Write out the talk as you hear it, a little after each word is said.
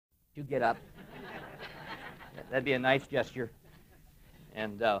you get up? That'd be a nice gesture.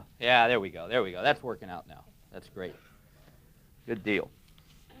 And yeah, there we go. There we go. That's working out now. That's great. Good deal.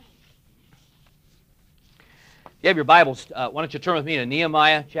 You have your Bibles. Why don't you turn with me to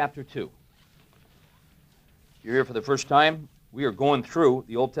Nehemiah chapter 2. If you're here for the first time, we are going through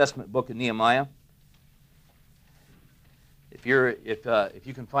the Old Testament book of Nehemiah. If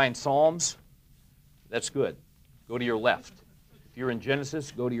you can find Psalms, that's good. Go to your left. If you're in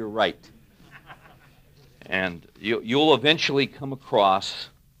Genesis, go to your right. And you'll eventually come across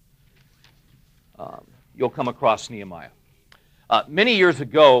Nehemiah. Many years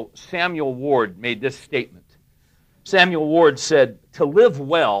ago, Samuel Ward made this statement. Samuel Ward said, "To live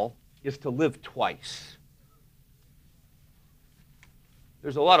well is to live twice."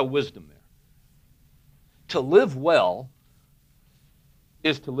 There's a lot of wisdom there. To live well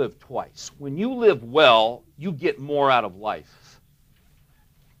is to live twice. When you live well, you get more out of life.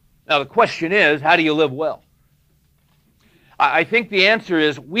 Now the question is, how do you live well? I think the answer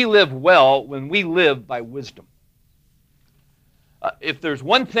is we live well when we live by wisdom. If there's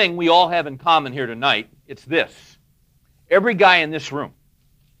one thing we all have in common here tonight, it's this. Every guy in this room,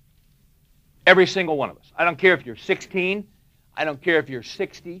 every single one of us, I don't care if you're 16, I don't care if you're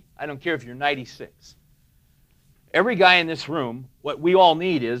 60, I don't care if you're 96. Every guy in this room, what we all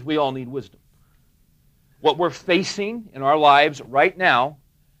need wisdom. What we're facing in our lives right now,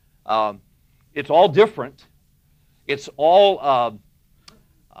 it's all different. It's all,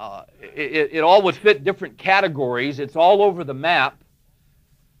 it all would fit different categories. It's all over the map.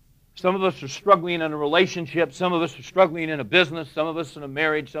 Some of us are struggling in a relationship. Some of us are struggling in a business. Some of us in a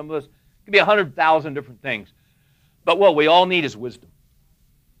marriage. Some of us, it could be 100,000 different things. But what we all need is wisdom.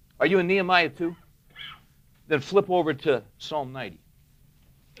 Are you in Nehemiah 2? Then flip over to Psalm 90.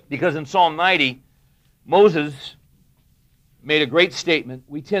 Because in Psalm 90, Moses made a great statement.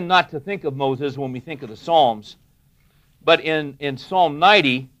 We tend not to think of Moses when we think of the Psalms. But in Psalm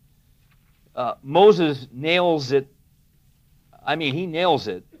 90, Moses nails it. I mean, he nails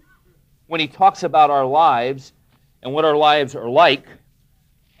it when he talks about our lives and what our lives are like.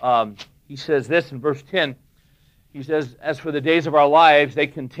 He says this in verse 10. He says, "As for the days of our lives, they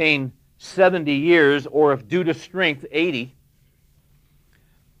contain 70 years, or if due to strength, 80.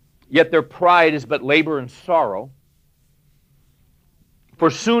 Yet their pride is but labor and sorrow. For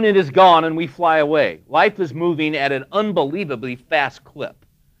soon it is gone and we fly away." Life is moving at an unbelievably fast clip.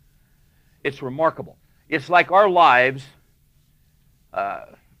 It's remarkable. It's like our lives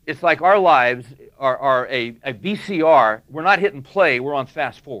are a VCR. We're not hitting play, we're on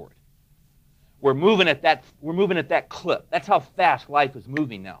fast forward. We're moving at that clip. That's how fast life is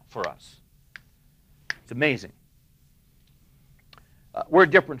moving now for us. It's amazing. We're at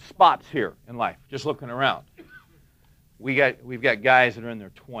different spots here in life, just looking around. We've got guys that are in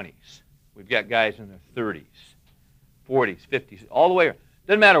their 20s. We've got guys in their 30s, 40s, 50s, all the way around.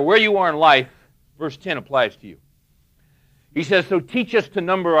 Doesn't matter where you are in life, verse 10 applies to you. He says, "So teach us to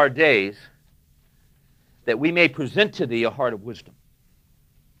number our days, that we may present to thee a heart of wisdom."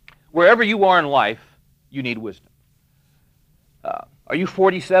 Wherever you are in life, you need wisdom. Are you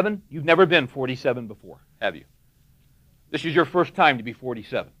 47? You've never been 47 before, have you? This is your first time to be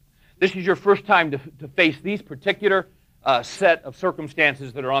 47. This is your first time to face these particular set of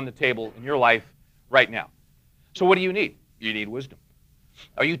circumstances that are on the table in your life right now. So what do you need? You need wisdom.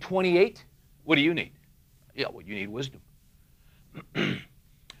 Are you 28? What do you need? Yeah, well, you need wisdom.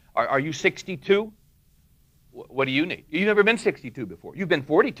 Are you 62? What do you need? You've never been 62 before. You've been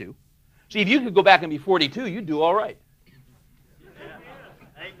 42. See, if you could go back and be 42, you'd do all right.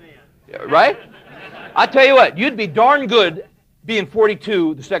 Amen. Right? I tell you what, you'd be darn good being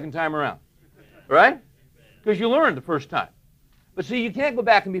 42 the second time around. Right? Because you learned the first time. But see, you can't go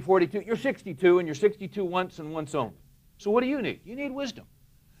back and be 42. You're 62, and you're 62 once and once only. So what do you need? You need wisdom.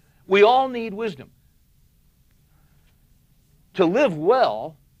 We all need wisdom. To live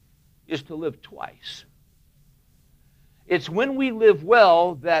well is to live twice. It's when we live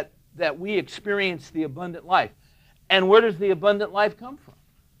well that we experience the abundant life. And where does the abundant life come from?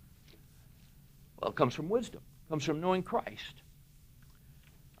 Well, it comes from wisdom. It comes from knowing Christ.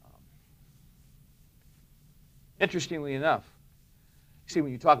 Interestingly enough, you see,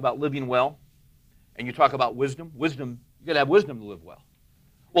 when you talk about living well and you talk about wisdom, you got to have wisdom to live well.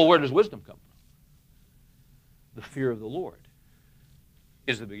 Well, where does wisdom come from? The fear of the Lord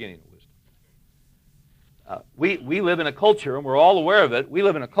is the beginning of wisdom. We live in a culture, and we're all aware of it, we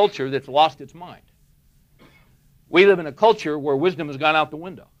live in a culture that's lost its mind. We live in a culture where wisdom has gone out the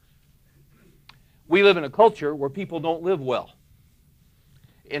window. We live in a culture where people don't live well.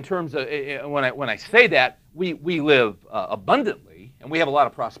 In terms of, when I say that, we live abundantly, And we have a lot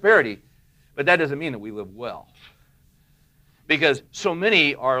of prosperity, but that doesn't mean that we live well. Because so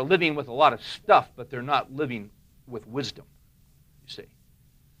many are living with a lot of stuff, but they're not living with wisdom, you see.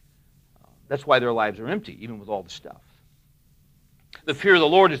 That's why their lives are empty, even with all the stuff. The fear of the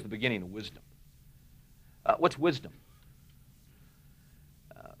Lord is the beginning of wisdom. What's wisdom?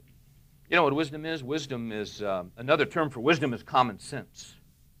 You know what wisdom is? Wisdom is, another term for wisdom is common sense.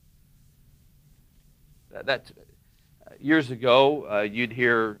 Years ago, you'd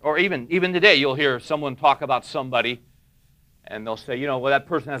hear, or even today, you'll hear someone talk about somebody, and they'll say, well, that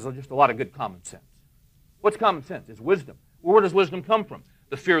person has just a lot of good common sense. What's common sense? It's wisdom. Well, where does wisdom come from?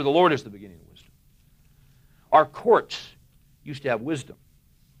 The fear of the Lord is the beginning of wisdom. Our courts used to have wisdom.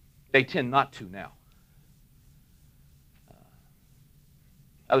 They tend not to now.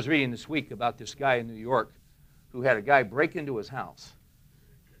 I was reading this week about this guy in New York who had a guy break into his house.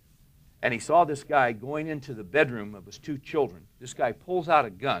 And he saw this guy going into the bedroom of his two children. This guy pulls out a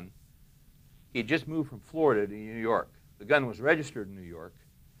gun. He had just moved from Florida to New York. The gun was registered in New York,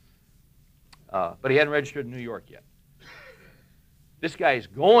 but he hadn't registered in New York yet. This guy is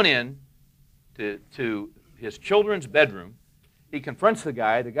going in to his children's bedroom. He confronts the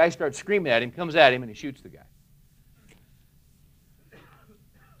guy. The guy starts screaming at him, comes at him, and he shoots the guy.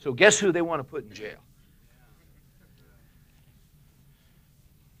 So guess who they want to put in jail?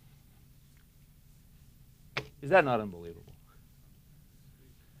 Is that not unbelievable?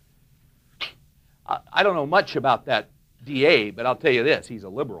 I don't know much about that DA, but I'll tell you this, he's a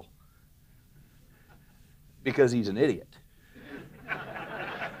liberal. Because he's an idiot.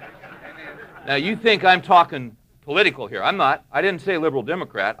 Now, you think I'm talking political here. I'm not. I didn't say liberal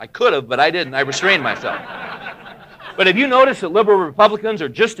Democrat. I could have, but I didn't. I restrained myself. But have you noticed that liberal Republicans are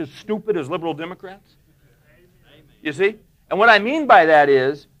just as stupid as liberal Democrats? You see? And what I mean by that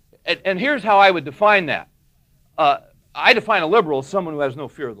is, and here's how I would define that. I define a liberal as someone who has no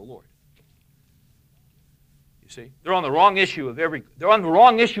fear of the Lord. You see? They're on the wrong issue of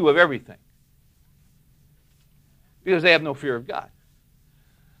everything. Because they have no fear of God.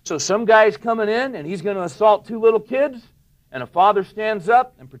 So some guy's coming in and he's going to assault two little kids, and a father stands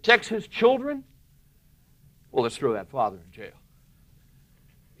up and protects his children. Well, let's throw that father in jail.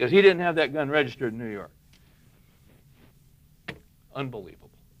 Because he didn't have that gun registered in New York.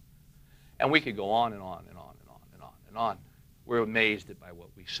 Unbelievable. And we could go on and on and on and on and on and on. We're amazed by what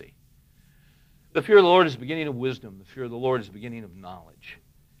we see. The fear of the Lord is the beginning of wisdom. The fear of the Lord is the beginning of knowledge.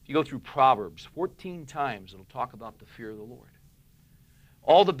 If you go through Proverbs, 14 times it'll talk about the fear of the Lord.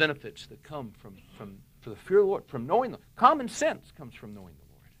 All the benefits that come from the fear of the Lord, from knowing the common sense comes from knowing the Lord.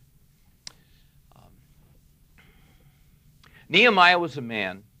 Nehemiah was a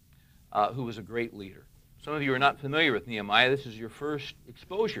man who was a great leader. Some of you are not familiar with Nehemiah. This is your first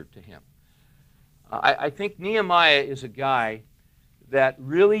exposure to him. I think Nehemiah is a guy that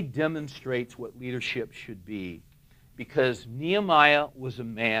really demonstrates what leadership should be, because Nehemiah was a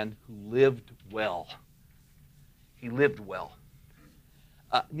man who lived well. He lived well.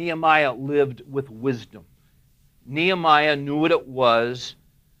 Nehemiah lived with wisdom. Nehemiah knew what it was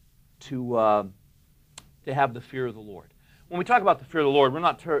to have the fear of the Lord. When we talk about the fear of the Lord, we're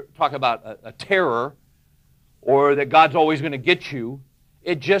not talking about a terror or that God's always going to get you.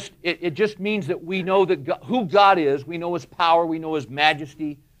 It just means that we know that who God is. We know His power. We know His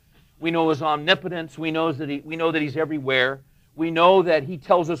majesty. We know His omnipotence. We know that He's everywhere. We know that He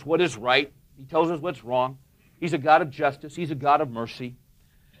tells us what is right. He tells us what's wrong. He's a God of justice. He's a God of mercy.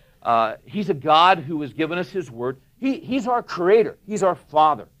 He's a God who has given us His Word. He's our Creator. He's our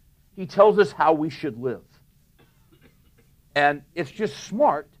Father. He tells us how we should live. And it's just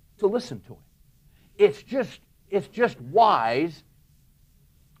smart to listen to Him. It's just wise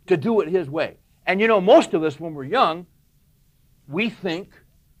to do it His way. And you know, most of us, when we're young, we think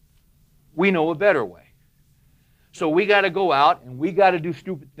we know a better way. So we got to go out and we got to do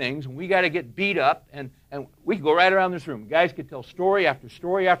stupid things and we got to get beat up, and we can go right around this room. Guys could tell story after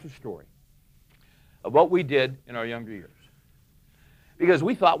story after story of what we did in our younger years because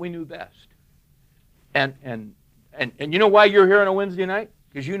we thought we knew best. And you know why you're here on a Wednesday night?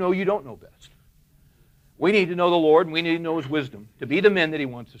 Because you know you don't know best. We need to know the Lord, and we need to know His wisdom to be the men that He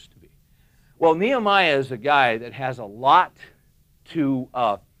wants us to be. Well, Nehemiah is a guy that has a lot to,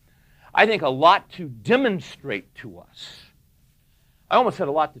 I think, a lot to demonstrate to us. I almost said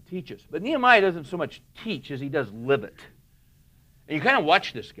a lot to teach us, but Nehemiah doesn't so much teach as he does live it. And you kind of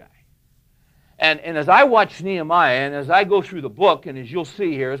watch this guy. And as I watch Nehemiah, and as I go through the book, and as you'll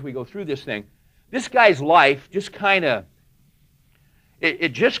see here as we go through this thing, this guy's life just kind of, it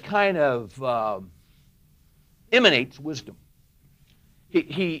just kind of emanates wisdom.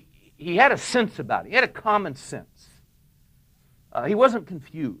 He had a sense about it. He had a common sense. He wasn't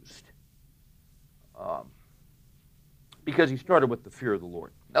confused because he started with the fear of the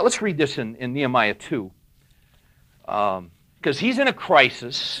Lord. Now let's read this in Nehemiah 2, because he's in a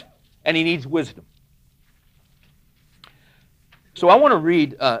crisis and he needs wisdom. So I want to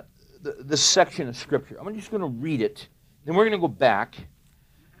read this section of Scripture. I'm just going to read it, then we're going to go back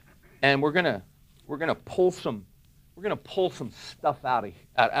and we're going to pull some stuff out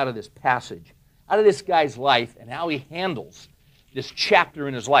of this passage, out of this guy's life, and how he handles this chapter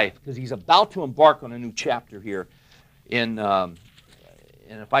in his life, because he's about to embark on a new chapter here. And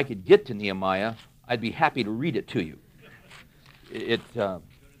if I could get to Nehemiah, I'd be happy to read it to you.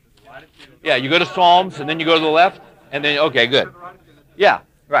 Yeah, you go to Psalms, and then you go to the left, and then, okay, good. Yeah,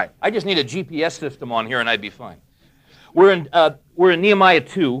 right. I just need a GPS system on here, and I'd be fine. We're in Nehemiah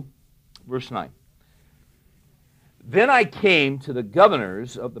 2, verse 9. Then I came to the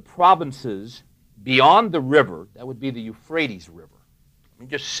governors of the provinces beyond the river, that would be the Euphrates River. Let me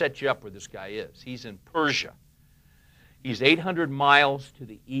just set you up where this guy is. He's in Persia. He's 800 miles to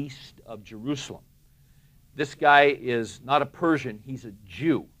the east of Jerusalem. This guy is not a Persian, he's a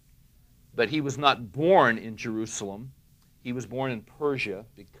Jew. But he was not born in Jerusalem. He was born in Persia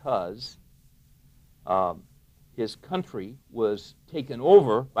because his country was taken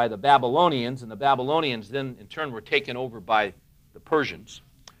over by the Babylonians, and the Babylonians then in turn were taken over by the Persians.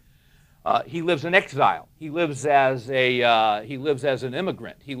 He lives in exile. He lives as an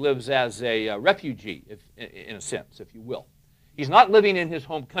immigrant. He lives as a refugee, in a sense, if you will. He's not living in his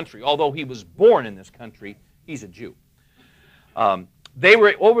home country, although he was born in this country. He's a Jew. They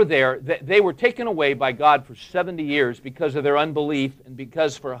were over there. They were taken away by God for 70 years because of their unbelief, and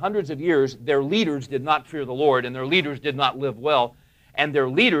because for hundreds of years their leaders did not fear the Lord, and their leaders did not live well, and their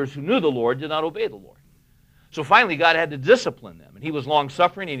leaders who knew the Lord did not obey the Lord. So finally, God had to discipline them, and he was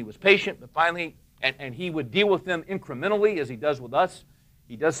long-suffering, and he was patient, but finally, and he would deal with them incrementally as he does with us.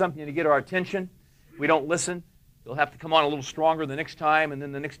 He does something to get our attention. If we don't listen, he'll have to come on a little stronger the next time, and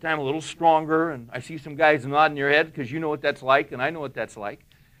then the next time a little stronger, and I see some guys nodding your head because you know what that's like, and I know what that's like.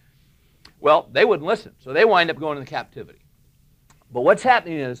 Well, they wouldn't listen, so they wind up going into captivity. But what's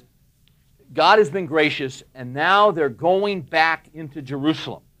happening is God has been gracious, and now they're going back into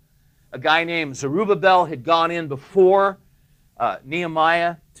Jerusalem. A guy named Zerubbabel had gone in before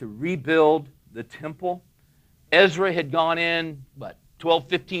Nehemiah to rebuild the temple. Ezra had gone in, 12,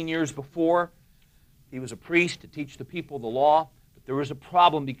 15 years before. He was a priest to teach the people the law. But there was a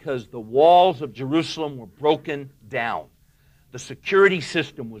problem because the walls of Jerusalem were broken down. The security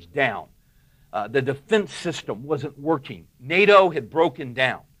system was down. The defense system wasn't working. NATO had broken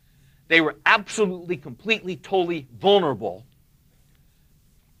down. They were absolutely, completely, totally vulnerable.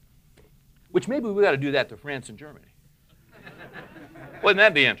 Which maybe we got to do that to France and Germany. Wouldn't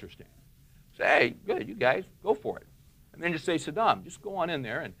that be interesting? Say, hey, good, you guys, go for it. And then just say, Saddam, just go on in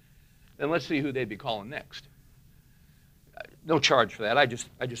there, and then let's see who they'd be calling next. No charge for that. I just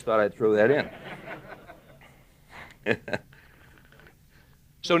thought I'd throw that in.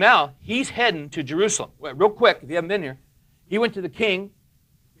 So now he's heading to Jerusalem. Well, real quick, if you haven't been here, he went to the king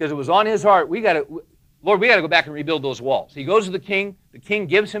because it was on his heart. Lord, we got to go back and rebuild those walls. He goes to the king. The king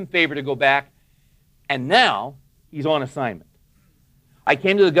gives him favor to go back. And now he's on assignment. I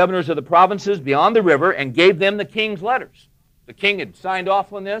came to the governors of the provinces beyond the river and gave them the king's letters. The king had signed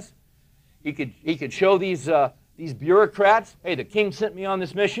off on this. He could show these bureaucrats, hey, the king sent me on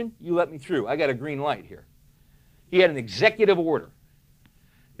this mission. You let me through. I got a green light here. He had an executive order,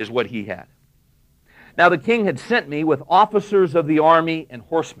 is what he had. Now the king had sent me with officers of the army and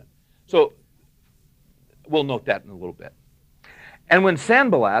horsemen. So we'll note that in a little bit. And when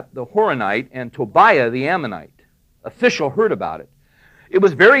Sanballat the Horonite and Tobiah the Ammonite official heard about it, it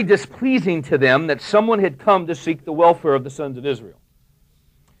was very displeasing to them that someone had come to seek the welfare of the sons of Israel.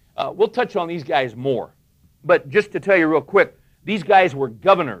 We'll touch on these guys more. But just to tell you real quick, these guys were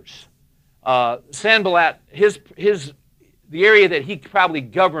governors. Sanballat, the area that he probably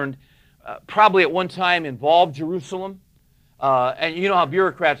governed, probably at one time involved Jerusalem. And you know how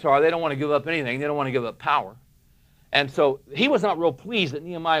bureaucrats are. They don't want to give up anything. They don't want to give up power. And so he was not real pleased that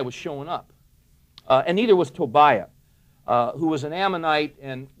Nehemiah was showing up. And neither was Tobiah, who was an Ammonite,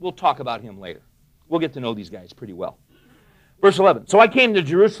 and we'll talk about him later. We'll get to know these guys pretty well. Verse 11, so I came to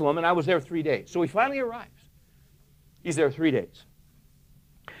Jerusalem, and I was there 3 days. So he finally arrives. He's there 3 days.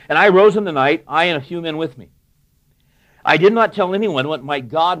 And I rose in the night, I and a few men with me. I did not tell anyone what my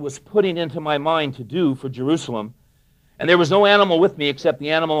God was putting into my mind to do for Jerusalem, and there was no animal with me except the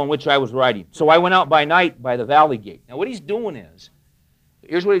animal on which I was riding. So I went out by night by the valley gate. Now what he's doing is,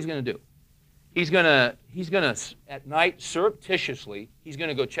 here's what he's going to do. He's going to, at night, surreptitiously, he's going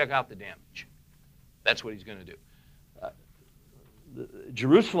to go check out the damage. That's what he's going to do.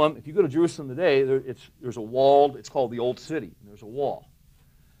 Jerusalem, if you go to Jerusalem today, there's a walled, it's called the Old City, and there's a wall.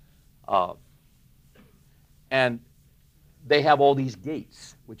 And they have all these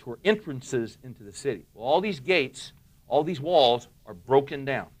gates, which were entrances into the city. Well, all these gates, all these walls are broken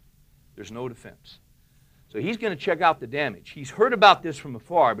down. There's no defense. So he's going to check out the damage. He's heard about this from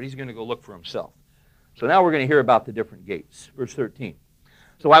afar, but he's going to go look for himself. So now we're going to hear about the different gates. Verse 13.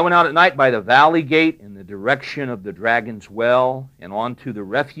 So I went out at night by the valley gate in the direction of the dragon's well and on to the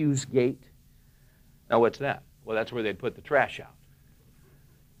refuse gate. Now what's that? Well, that's where they'd put the trash out.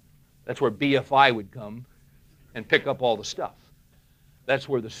 That's where BFI would come and pick up all the stuff. That's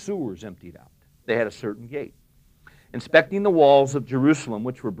where the sewers emptied out. They had a certain gate. Inspecting the walls of Jerusalem,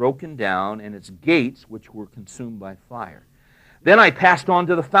 which were broken down, and its gates, which were consumed by fire. Then I passed on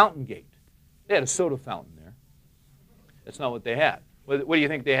to the fountain gate. They had a soda fountain there. That's not what they had. What do you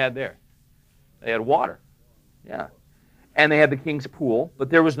think they had there? They had water. Yeah. And they had the king's pool, but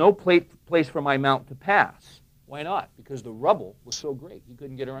there was no place for my mount to pass. Why not? Because the rubble was so great, he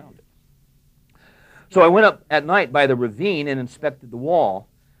couldn't get around it. So I went up at night by the ravine and inspected the wall.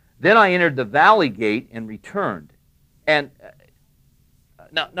 Then I entered the valley gate and returned. And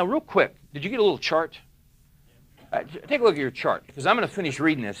now real quick, did you get a little chart? Take a look at your chart, because I'm going to finish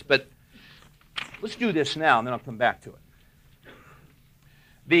reading this, but let's do this now, and then I'll come back to it.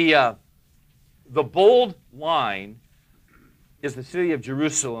 The bold line is the city of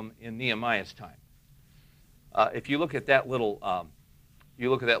Jerusalem in Nehemiah's time. If you look at that little,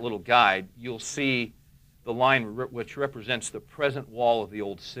 guide, you'll see the line which represents the present wall of the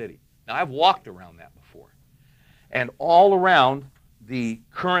old city. Now, I've walked around that before, and all around the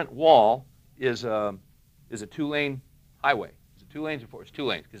current wall is a two-lane highway. Is it 2 lanes or 4? It's 2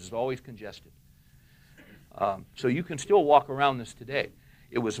 lanes because it's always congested. So you can still walk around this today.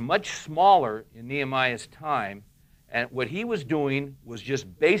 It was much smaller in Nehemiah's time, and what he was doing was just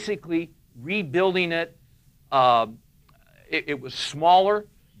basically rebuilding it. It was smaller,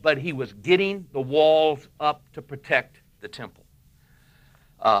 but he was getting the walls up to protect the temple.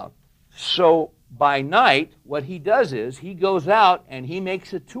 So by night, what he does is he goes out and he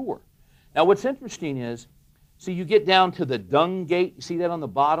makes a tour. Now what's interesting is, see, you get down to the dung gate. You see that on the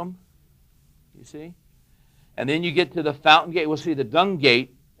bottom? You see? And then you get to the fountain gate. We'll see the dung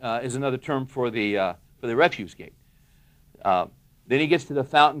gate is another term for the refuse gate. Then he gets to the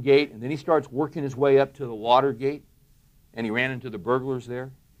fountain gate, and then he starts working his way up to the water gate, and he ran into the burglars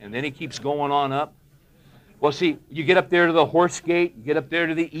there, and then he keeps going on up. Well, see, you get up there to the horse gate, you get up there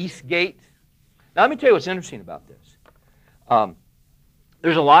to the east gate. Now, let me tell you what's interesting about this.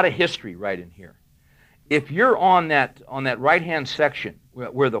 There's a lot of history right in here. If you're on that right-hand section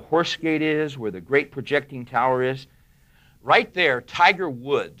where the horse gate is, where the great projecting tower is, right there, Tiger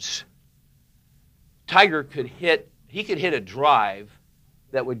Woods, Tiger could hit a drive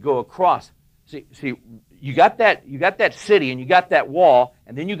that would go across. See, you got that city and you got that wall,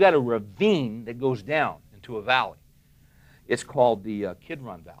 and then you got a ravine that goes down into a valley. It's called the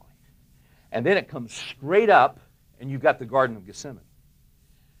Kidron Valley. And then it comes straight up, and you've got the Garden of Gethsemane.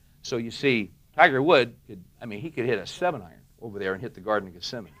 So you see, Tiger Woods he could hit a 7-iron over there and hit the Garden of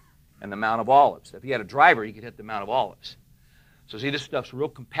Gethsemane and the Mount of Olives. If he had a driver, he could hit the Mount of Olives. So see, this stuff's real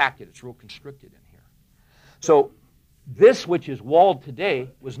compacted. It's real constricted in here. So this, which is walled today,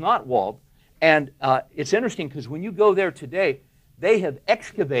 was not walled. And it's interesting because when you go there today, they have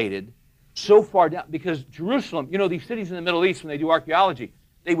excavated so far down, because Jerusalem, these cities in the Middle East, when they do archaeology,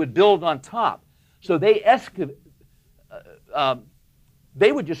 they would build on top. So they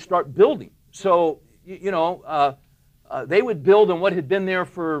would just start building. So, they would build on what had been there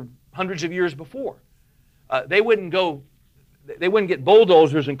for hundreds of years before. They wouldn't get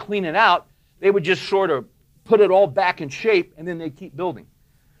bulldozers and clean it out. They would just sort of put it all back in shape, and then they'd keep building.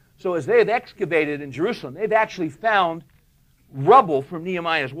 So as they have excavated in Jerusalem, they've actually found rubble from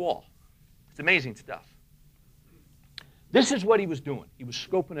Nehemiah's wall. It's amazing stuff. This is what he was doing. He was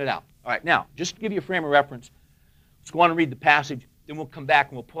scoping it out. All right, now, just to give you a frame of reference, let's go on and read the passage. Then we'll come back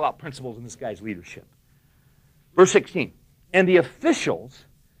and we'll pull out principles in this guy's leadership. Verse 16. And the officials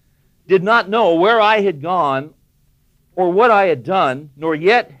did not know where I had gone or what I had done, nor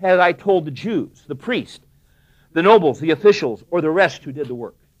yet had I told the Jews, the priests, the nobles, the officials, or the rest who did the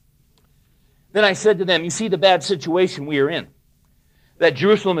work. Then I said to them, you see the bad situation we are in, that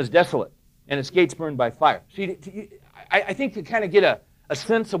Jerusalem is desolate and its gates burned by fire. See, I think to kind of get a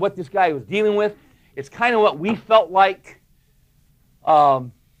sense of what this guy was dealing with, it's kind of what we felt like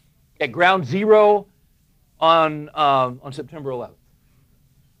at Ground Zero on September 11th.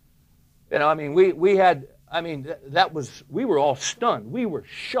 We were all stunned. We were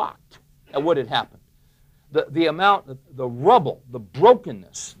shocked at what had happened. the amount, the rubble, the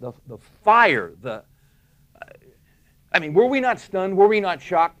brokenness, the fire, were we not stunned? Were we not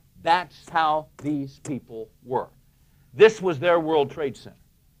shocked? That's how these people were. This was their World Trade Center.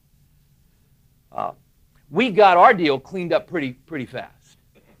 We got our deal cleaned up pretty fast.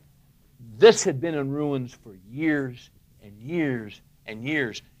 This had been in ruins for years and years and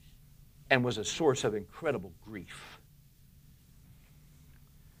years and was a source of incredible grief.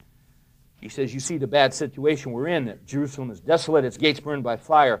 He says, you see the bad situation we're in, that Jerusalem is desolate, its gates burned by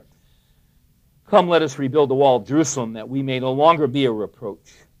fire. Come, let us rebuild the wall of Jerusalem, that we may no longer be a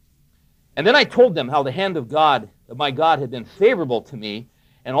reproach. And then I told them how the hand of God, of my God, had been favorable to me,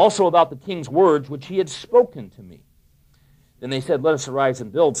 and also about the king's words which he had spoken to me. Then they said, let us arise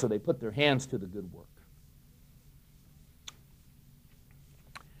and build, so they put their hands to the good work.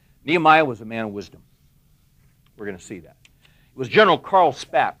 Nehemiah was a man of wisdom. We're going to see that. It was General Karl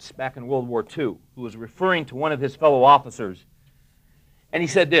Spaatz, back in World War II, who was referring to one of his fellow officers. And he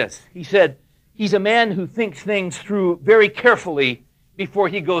said this. He said, he's a man who thinks things through very carefully before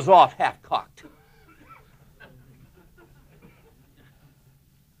he goes off half-cocked.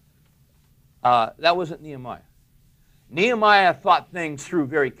 That wasn't Nehemiah. Nehemiah thought things through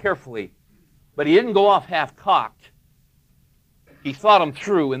very carefully, but he didn't go off half-cocked. He thought them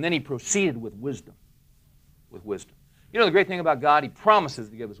through, and then he proceeded with wisdom. With wisdom. You know the great thing about God? He promises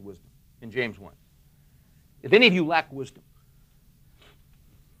to give us wisdom in James 1. If any of you lack wisdom.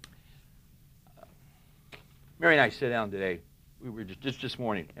 Mary and I sat down today. We were just this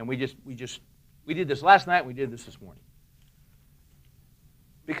morning, and we did this last night, and we did this morning.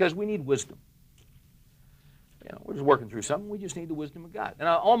 Because we need wisdom. You know, we're just working through something. We just need the wisdom of God. And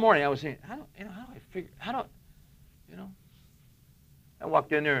all morning I was saying, how do I figure, I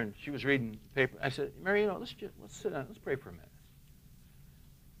walked in there and she was reading the paper. I said, Mary, let's sit down. Let's pray for a minute.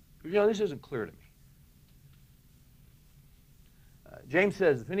 Because, this isn't clear to me. James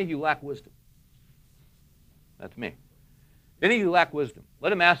says, if any of you lack wisdom, that's me. If any of you lack wisdom,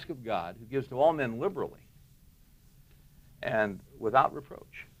 let him ask of God, who gives to all men liberally and without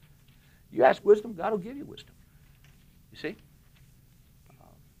reproach. You ask wisdom, God will give you wisdom. You see?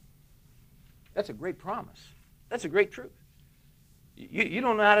 That's a great promise. That's a great truth. You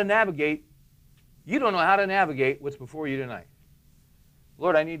don't know how to navigate. You don't know how to navigate what's before you tonight.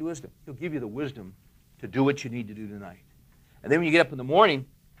 Lord, I need wisdom. He'll give you the wisdom to do what you need to do tonight. And then when you get up in the morning,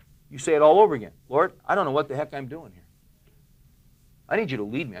 you say it all over again. Lord, I don't know what the heck I'm doing here. I need you to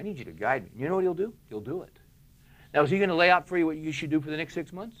lead me. I need you to guide me. You know what he'll do? He'll do it. Now, is he going to lay out for you what you should do for the next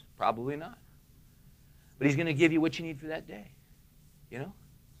 6 months? Probably not. But he's going to give you what you need for that day. You know?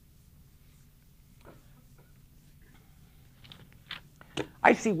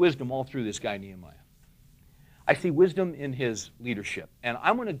 I see wisdom all through this guy, Nehemiah. I see wisdom in his leadership. And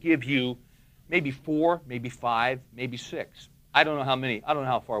I'm going to give you maybe 4, maybe 5, maybe 6. I don't know how many. I don't know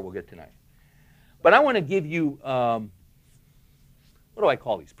how far we'll get tonight. But I want to give you, what do I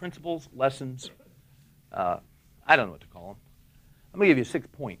call these? Principles, lessons. I don't know what to call them. I'm going to give you 6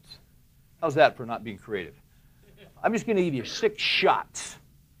 points. How's that for not being creative? I'm just going to give you 6 shots.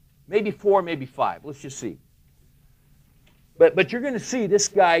 Maybe 4, maybe 5. Let's just see. But you're going to see this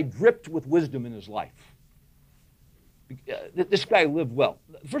guy dripped with wisdom in his life. This guy lived well.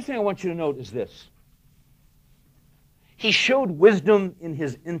 The first thing I want you to note is this. He showed wisdom in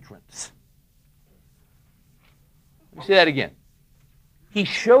his entrance. Let me say that again. He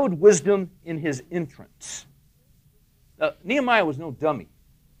showed wisdom in his entrance. Nehemiah was no dummy.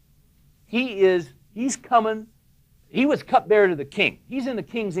 He's coming. He was cupbearer to the king. He's in the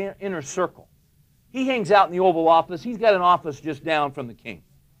king's inner circle. He hangs out in the Oval Office. He's got an office just down from the king.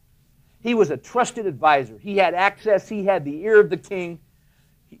 He was a trusted advisor. He had access. He had the ear of the king.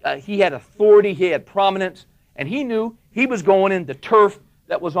 He had authority. He had prominence. And he knew he was going into turf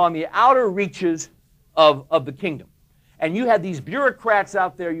that was on the outer reaches of the kingdom. And you had these bureaucrats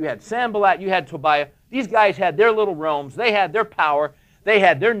out there. You had Sanballat. You had Tobiah. These guys had their little realms. They had their power. They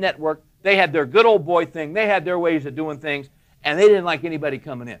had their network. They had their good old boy thing. They had their ways of doing things. And they didn't like anybody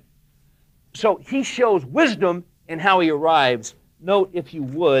coming in. So he shows wisdom in how he arrives. Note, if you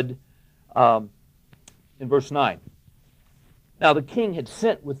would, in verse 9. Now the king had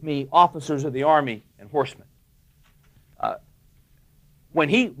sent with me officers of the army and horsemen. When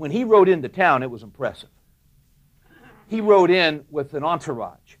he rode into town, it was impressive. He rode in with an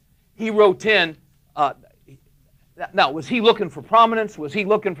entourage. He rode in. Now, was he looking for prominence? Was he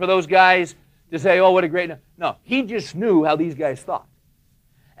looking for those guys to say, oh, what a great... No, he just knew how these guys thought.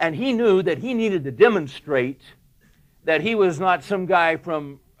 And he knew that he needed to demonstrate that he was not some guy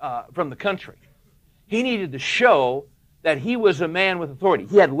from the country. He needed to show that he was a man with authority.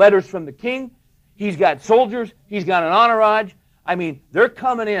 He had letters from the king. He's got soldiers. He's got an entourage. I mean, they're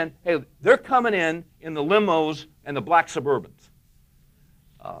coming in. Hey, they're coming in the limos and the black Suburbans.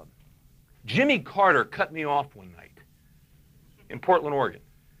 Jimmy Carter cut me off one night in Portland, Oregon.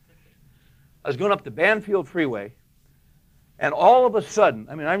 I was going up the Banfield Freeway, and all of a sudden,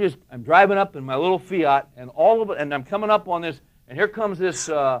 I mean, I'm driving up in my little Fiat, and I'm coming up on this, and here comes this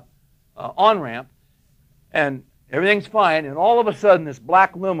on-ramp, and everything's fine, and all of a sudden, this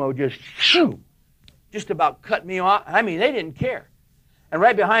black limo just about cut me off. I mean, they didn't care. And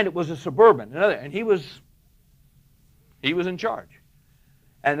right behind it was a Suburban, and he was in charge.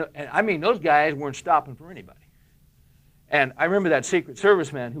 And I mean, those guys weren't stopping for anybody. And I remember that Secret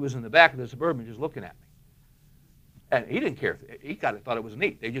Service man who was in the back of the Suburban just looking at me. And he didn't care. He thought it was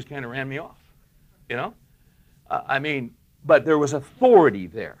neat. They just kind of ran me off, you know? I mean, but there was authority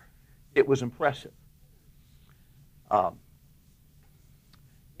there. It was impressive.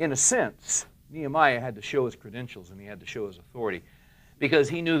 In a sense, Nehemiah had to show his credentials and he had to show his authority because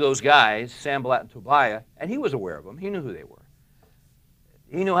he knew those guys, Sanballat and Tobiah, and he was aware of them. He knew who they were.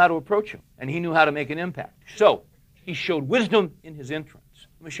 He knew how to approach them, and he knew how to make an impact. So he showed wisdom in his entrance.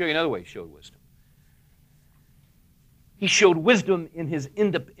 Let me show you another way he showed wisdom. He showed wisdom in his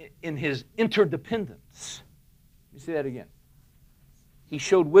interdependence. Let me say that again. He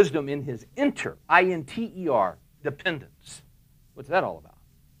showed wisdom in his I-N-T-E-R, dependence. What's that all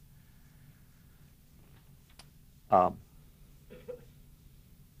about?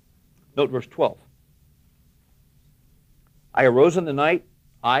 Note verse 12. I arose in the night,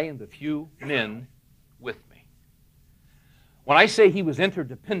 I and the few men with me. When I say he was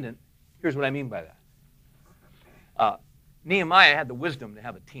interdependent, here's what I mean by that. Nehemiah had the wisdom to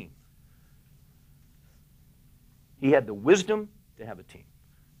have a team. He had the wisdom to have a team.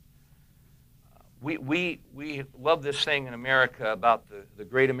 We love this thing in America about the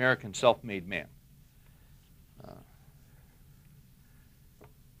great American self-made man.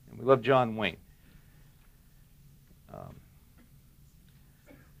 And we love John Wayne.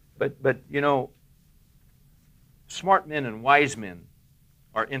 But you know, smart men and wise men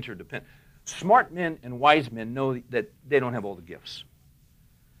are interdependent. Smart men and wise men know that they don't have all the gifts.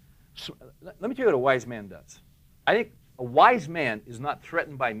 So, let me tell you what a wise man does. I think a wise man is not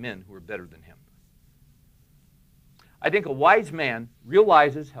threatened by men who are better than him. I think a wise man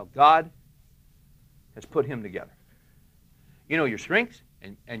realizes how God has put him together. You know your strengths,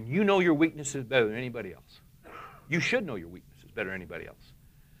 and you know your weaknesses better than anybody else. You should know your weaknesses better than anybody else.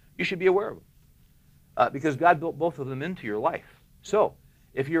 You should be aware of them because God built both of them into your life. So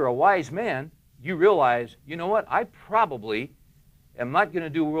if you're a wise man, you realize, you know what, I probably am not going to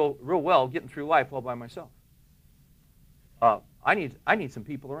do real well getting through life all by myself. I need some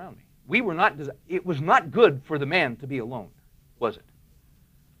people around me. It was not good for the man to be alone, was it?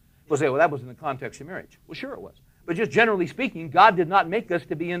 We'll say, well, that was in the context of marriage. Well, sure it was. But just generally speaking, God did not make us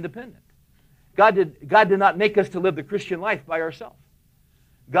to be independent. God did not make us to live the Christian life by ourselves.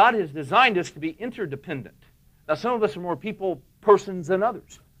 God has designed us to be interdependent. Now, some of us are more persons than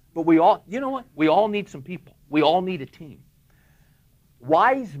others. But we all, you know what? We all need some people. We all need a team.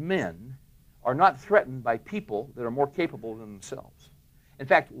 Wise men are not threatened by people that are more capable than themselves. In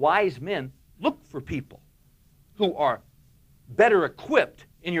fact, wise men look for people who are better equipped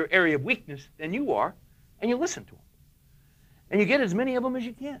in your area of weakness than you are, and you listen to them. And you get as many of them as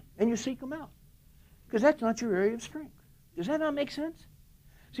you can, and you seek them out. Because that's not your area of strength. Does that not make sense?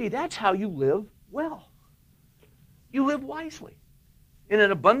 See, that's how you live well. You live wisely. In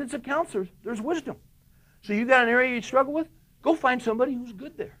an abundance of counselors, there's wisdom. So you got an area you struggle with? Go find somebody who's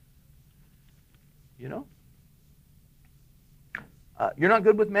good there. You know? You're not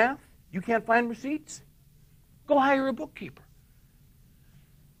good with math? You can't find receipts? Go hire a bookkeeper.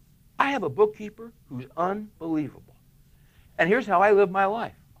 I have a bookkeeper who's unbelievable. And here's how I live my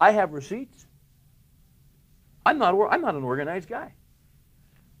life. I have receipts. I'm not an organized guy.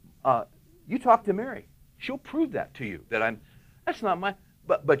 You talk to Mary. She'll prove that to you. That's not my,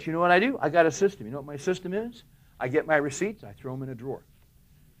 but you know what I do? I got a system. You know what my system is? I get my receipts, I throw them in a drawer.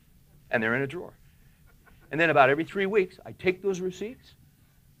 And they're in a drawer. And then about every 3 weeks, I take those receipts,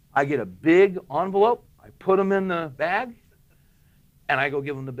 I get a big envelope, I put them in the bag, and I go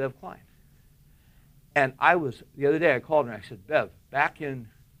give them to Bev Klein. And the other day I called her and I said, Bev, back in,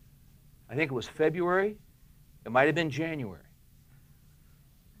 I think it was February, it might have been January,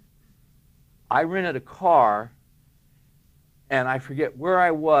 I rented a car, and I forget where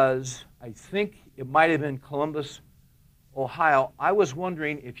I was. I think it might have been Columbus, Ohio. I was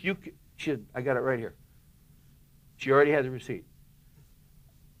wondering if you could, I got it right here. She already had the receipt.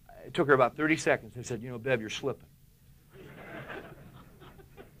 It took her about 30 seconds. I said, you know, Bev, you're slipping.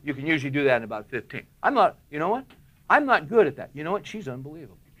 You can usually do that in about 15. I'm not, you know what? I'm not good at that. You know what? She's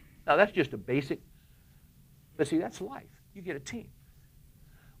unbelievable. Now, that's just a basic, but see, that's life. You get a team.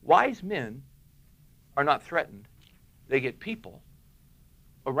 Wise men are not threatened. They get people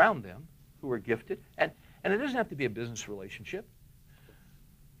around them who are gifted. And it doesn't have to be a business relationship.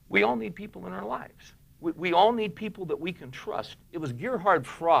 We all need people in our lives. We all need people that we can trust. It was Gerhard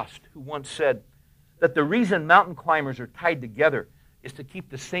Frost who once said that the reason mountain climbers are tied together is to keep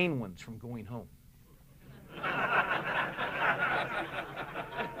the sane ones from going home.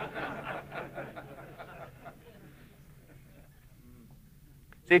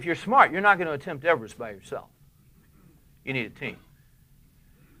 See, if you're smart, you're not going to attempt Everest by yourself. You need a team.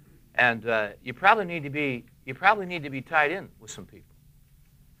 And you probably need to be tied in with some people.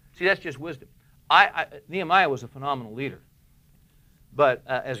 See, that's just wisdom. Nehemiah was a phenomenal leader. But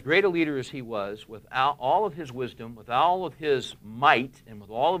as great a leader as he was, without all of his wisdom, with all of his might, and with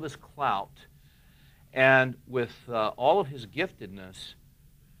all of his clout, and with all of his giftedness,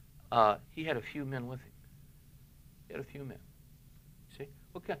 he had a few men with him. He had a few men. See?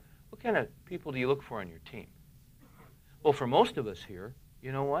 What kind of people do you look for on your team? Well, for most of us here,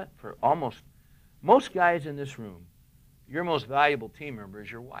 you know what? For most guys in this room, your most valuable team member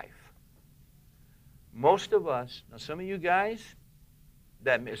is your wife. Most of us, now some of you guys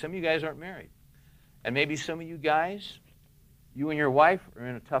aren't married. And maybe some of you guys, you and your wife are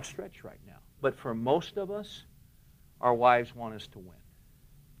in a tough stretch right now. But for most of us, our wives want us to win.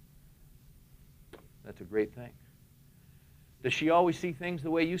 That's a great thing. Does she always see things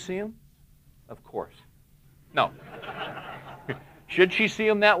the way you see them? Of course. No. Should she see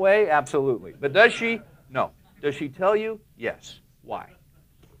them that way? Absolutely. But does she? No. Does she tell you? Yes. Why?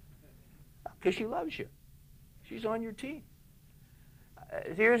 Because she loves you. She's on your team.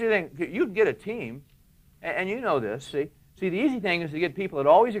 Here's the thing. You can get a team, and you know this. See, the easy thing is to get people that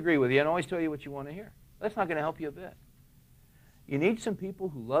always agree with you and always tell you what you want to hear. That's not going to help you a bit. You need some people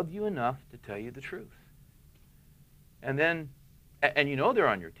who love you enough to tell you the truth. And then, and you know they're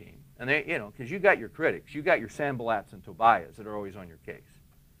on your team. And they, you know, because you got your critics. You got your Sanballats and Tobias that are always on your case.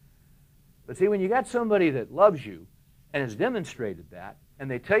 But see, when you got somebody that loves you and has demonstrated that, and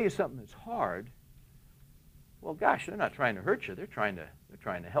they tell you something that's hard, well, gosh, they're not trying to hurt you. They're trying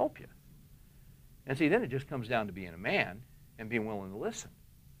to help you. And see, then it just comes down to being a man and being willing to listen.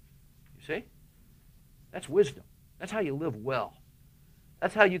 You see? That's wisdom. That's how you live well.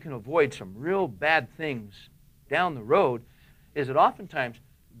 That's how you can avoid some real bad things down the road, is that oftentimes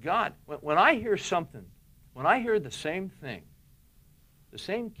God, when I hear something, when I hear the same thing, the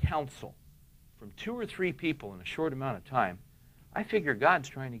same counsel from 2 or 3 people in a short amount of time, I figure God's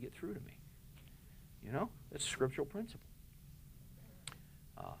trying to get through to me. You know? That's a scriptural principle.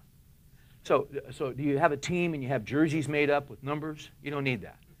 So do you have a team and you have jerseys made up with numbers? You don't need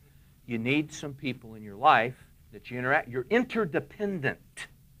that. You need some people in your life that you interact. You're interdependent.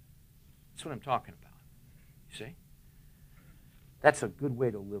 That's what I'm talking about. You see? That's a good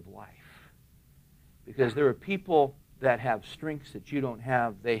way to live life. Because there are people that have strengths that you don't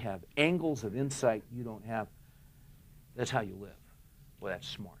have. They have angles of insight you don't have. That's how you live. Well, that's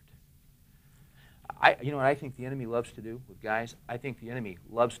smart. You know what I think the enemy loves to do with guys? I think the enemy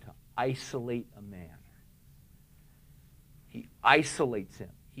loves to isolate a man. He isolates him.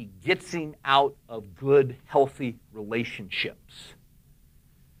 He gets him out of good, healthy relationships.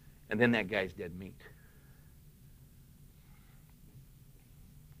 And then that guy's dead meat.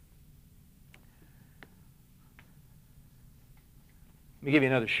 Let me give you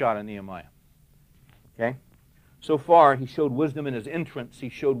another shot on Nehemiah. Okay? So far, he showed wisdom in his entrance. He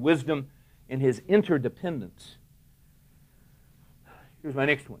showed wisdom in his interdependence. Here's my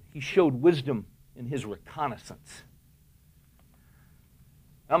next one. He showed wisdom in his reconnaissance.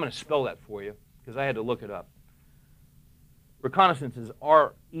 I'm going to spell that for you because I had to look it up. Reconnaissance is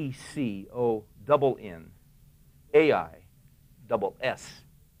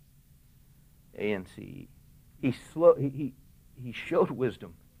R-E-C-O-N-N-A-I-S-S-A-N-C-E. He showed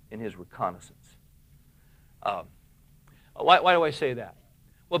wisdom in his reconnaissance. Why do I say that?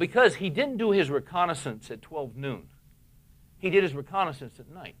 Well, because he didn't do his reconnaissance at 12 noon. He did his reconnaissance at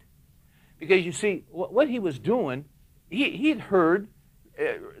night. Because you see, what he was doing, he'd heard,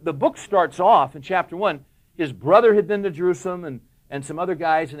 the book starts off in chapter 1, his brother had been to Jerusalem and some other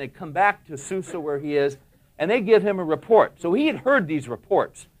guys, and they come back to Susa where he is, and they give him a report. So he had heard these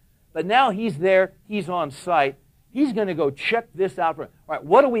reports. But now he's there, he's on site, he's going to go check this out. All right,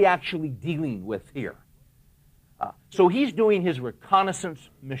 what are we actually dealing with here? So he's doing his reconnaissance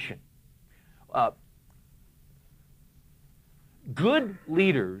mission. Good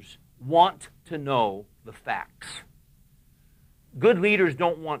leaders want to know the facts. Good leaders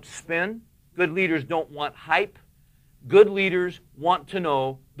don't want spin. Good leaders don't want hype. Good leaders want to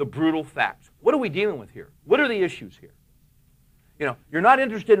know the brutal facts. What are we dealing with here? What are the issues here? You know, you're not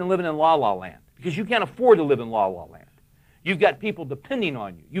interested in living in la-la land because you can't afford to live in la-la land. You've got people depending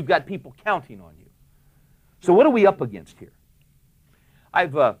on you. You've got people counting on you. So what are we up against here?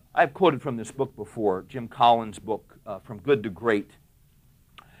 I've quoted from this book before, Jim Collins' book, From Good to Great.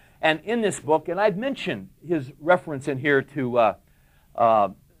 And in this book, and I've mentioned his reference in here to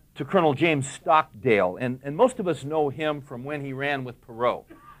Colonel James Stockdale, and most of us know him from when he ran with Perot.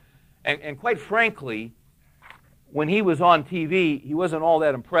 And quite frankly, when he was on TV, he wasn't all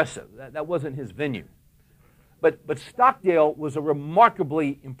that impressive. That wasn't his venue. But Stockdale was a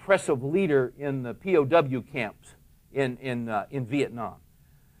remarkably impressive leader in the POW camps in Vietnam.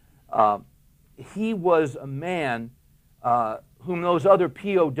 He was a man whom those other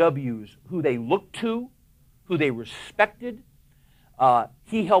POWs, who they looked to, who they respected.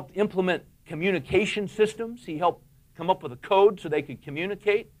 He helped implement communication systems. He helped come up with a code so they could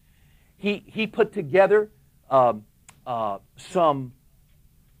communicate. He put together some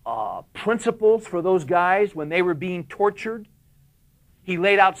principles for those guys when they were being tortured. He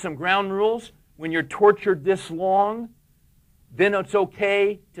laid out some ground rules. When you're tortured this long, then it's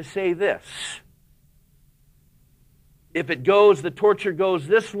okay to say this. If the torture goes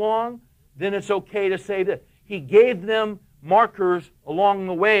this long, then it's okay to say this. He gave them markers along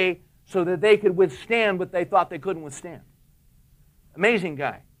the way so that they could withstand what they thought they couldn't withstand. Amazing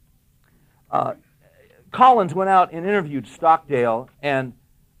guy. Collins went out and interviewed Stockdale, and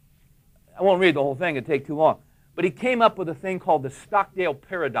I won't read the whole thing, it'd take too long. But he came up with a thing called the Stockdale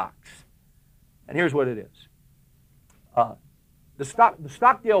Paradox. And here's what it is. The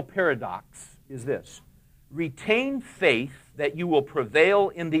Stockdale Paradox is this. Retain faith that you will prevail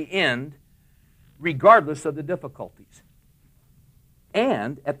in the end regardless of the difficulties.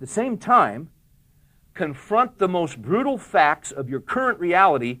 And at the same time, confront the most brutal facts of your current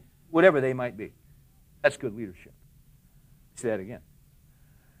reality, whatever they might be. That's good leadership. Say that again.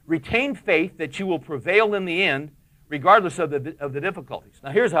 Retain faith that you will prevail in the end regardless of the difficulties.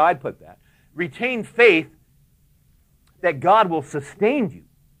 Now here's how I'd put that. Retain faith that God will sustain you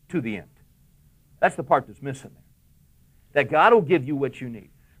to the end. That's the part that's missing there. That God will give you what you need.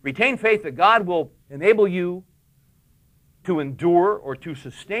 Retain faith that God will enable you to endure or to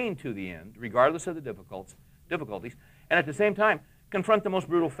sustain to the end, regardless of the difficulties. And at the same time, confront the most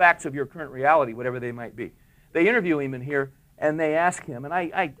brutal facts of your current reality, whatever they might be. They interview him in here, and they ask him, and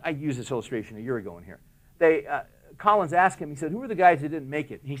I used this illustration a year ago in here. Collins asked him, he said, who were the guys that didn't make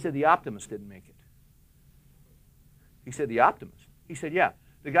it? And he said, the optimists didn't make it. He said, the optimists? He said, yeah.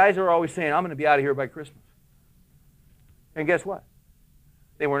 The guys are always saying, I'm going to be out of here by Christmas. And guess what?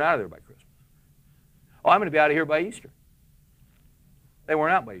 They weren't out of there by Christmas. Oh, I'm going to be out of here by Easter. They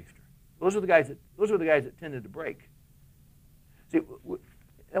weren't out by Easter. Those were the guys that tended to break. See,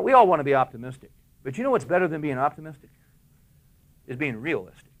 we all want to be optimistic. But you know what's better than being optimistic? Is being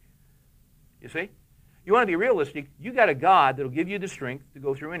realistic. You see? You want to be realistic, you got a God that will give you the strength to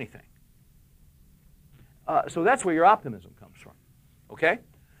go through anything. So that's where your optimism comes from. Okay?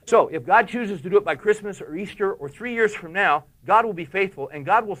 So if God chooses to do it by Christmas or Easter or 3 years from now, God will be faithful and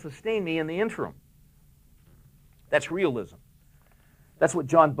God will sustain me in the interim. That's realism. That's what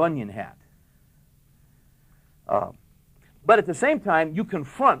John Bunyan had. But at the same time, you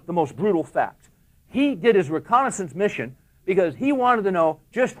confront the most brutal facts. He did his reconnaissance mission because he wanted to know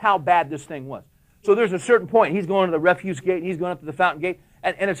just how bad this thing was. So there's a certain point. He's going to the refuse gate, and he's going up to the fountain gate,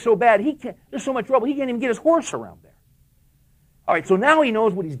 and it's so bad, there's so much trouble, he can't even get his horse around there. All right, so now he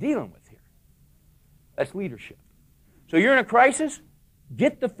knows what he's dealing with here. That's leadership. So you're in a crisis,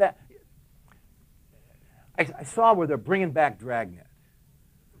 get the fact. I saw where they're bringing back Dragnet.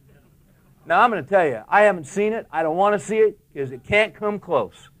 Now, I'm going to tell you, I haven't seen it. I don't want to see it because it can't come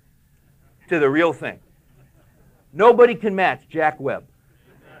close to the real thing. Nobody can match Jack Webb.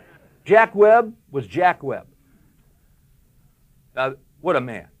 Jack Webb was Jack Webb. Now, what a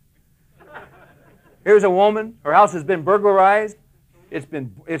man. Here's a woman. Her house has been burglarized. It's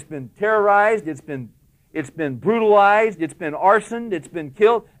been terrorized. It's been brutalized. It's been arsoned. It's been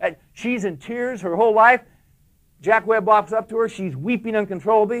killed. She's in tears her whole life. Jack Webb walks up to her. She's weeping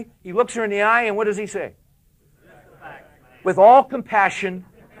uncontrollably. He looks her in the eye, and what does he say? With all compassion.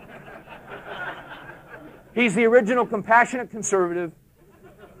 He's the original compassionate conservative.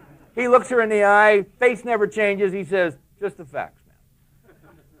 He looks her in the eye. Face never changes. He says, just the facts, man.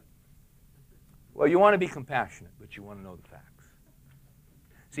 Well, you want to be compassionate, but you want to know the facts.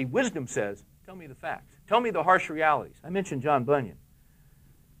 See, wisdom says, tell me the facts. Tell me the harsh realities. I mentioned John Bunyan.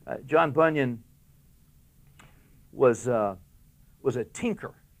 John Bunyan was was a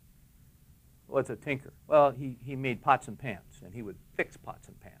tinker. What's a tinker? Well, he made pots and pans, and he would fix pots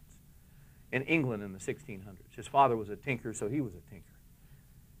and pans in England in the 1600s. His father was a tinker, so he was a tinker.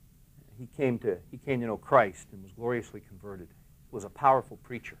 He came to know Christ and was gloriously converted. Was a powerful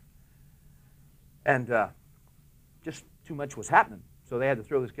preacher. And just too much was happening, so they had to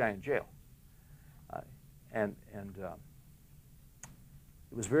throw this guy in jail. And it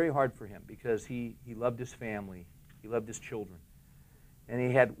was very hard for him because he loved his family, he loved his children, and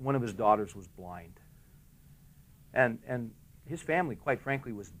he had one of his daughters was blind. And his family, quite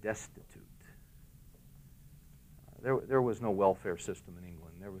frankly, was destitute. There was no welfare system in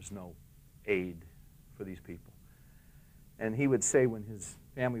England. There was no aid for these people. And he would say when his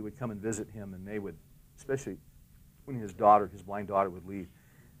family would come and visit him, and they would, especially when his blind daughter would leave,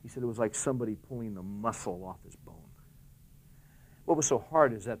 he said it was like somebody pulling the muscle off his bone. What was so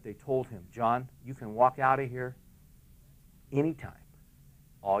hard is that they told him, John, you can walk out of here anytime.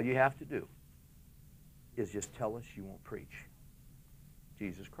 All you have to do is just tell us you won't preach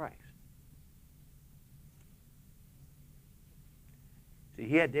Jesus Christ. See,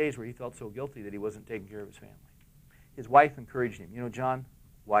 he had days where he felt so guilty that he wasn't taking care of his family. His wife encouraged him, you know, John,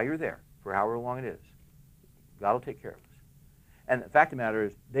 while you're there, for however long it is, God will take care of us. And the fact of the matter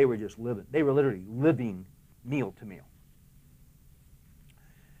is, they were just living. They were literally living meal to meal.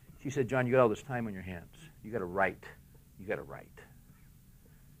 She said, John, you got all this time on your hands. You got to write. You got to write.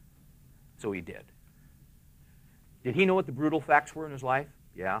 So he did. Did he know what the brutal facts were in his life?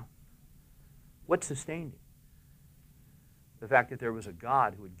 Yeah. What sustained him? The fact that there was a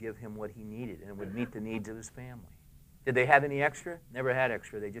God who would give him what he needed and would meet the needs of his family. Did they have any extra? Never had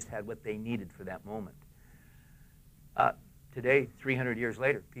extra. They just had what they needed for that moment. Today, 300 years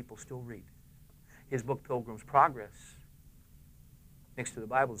later, people still read. His book, Pilgrim's Progress, next to the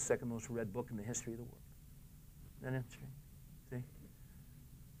Bible, is the second most read book in the history of the world. Isn't that interesting? See?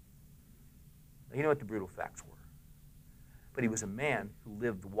 You know what the brutal facts were. But he was a man who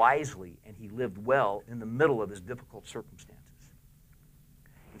lived wisely, and he lived well in the middle of his difficult circumstances.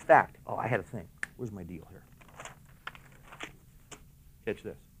 In fact, I had a thing. Where's my deal here? Catch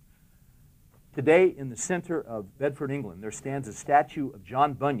this. Today, in the center of Bedford, England, there stands a statue of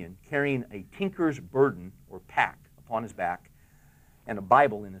John Bunyan carrying a tinker's burden, or pack, upon his back, and a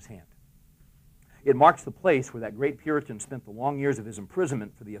Bible in his hand. It marks the place where that great Puritan spent the long years of his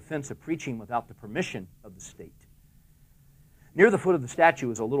imprisonment for the offense of preaching without the permission of the state. Near the foot of the statue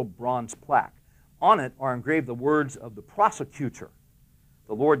is a little bronze plaque. On it are engraved the words of the prosecutor,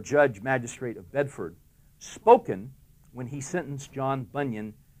 the Lord Judge Magistrate of Bedford, spoken when he sentenced John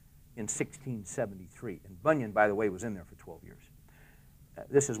Bunyan in 1673. And Bunyan, by the way, was in there for 12 years.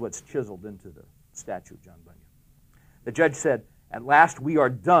 This is what's chiseled into the statue of John Bunyan. The judge said, "At last we are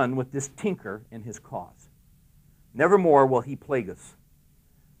done with this tinker and his cause. Nevermore will he plague us.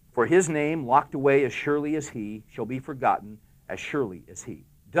 For his name, locked away as surely as he, shall be forgotten as surely as he.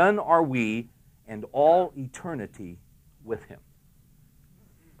 Done are we, and all eternity with him."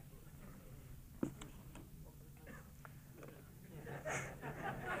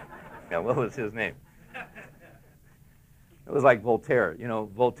 Yeah, what was his name? It was like Voltaire. You know,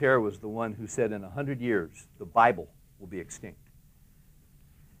 Voltaire was the one who said in 100 years, the Bible will be extinct.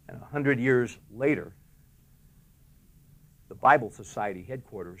 And 100 years later, the Bible Society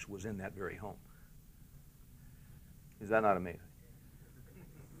headquarters was in that very home. Is that not amazing?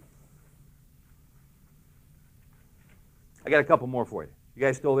 I got a couple more for you. You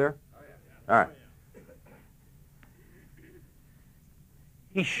guys still there? Oh, yeah. All right.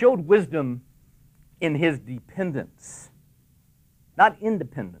 He showed wisdom in his dependence, not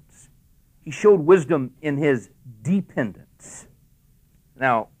independence. He showed wisdom in his dependence.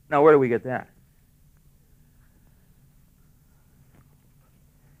 Now where do we get that?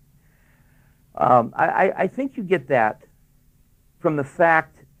 I think you get that from the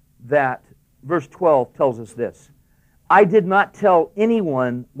fact that verse 12 tells us this. I did not tell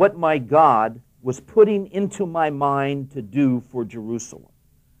anyone what my God was putting into my mind to do for Jerusalem.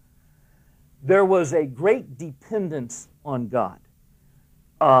 There was a great dependence on God.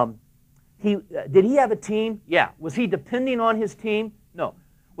 Did he have a team? Yeah. Was he depending on his team? No.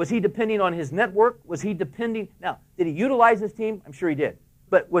 Was he depending on his network? Was he depending? Now, did he utilize his team? I'm sure he did.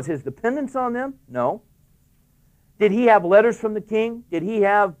 But was his dependence on them? No. Did he have letters from the king? Did he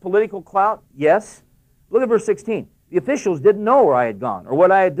have political clout? Yes. Look at verse 16. The officials didn't know where I had gone or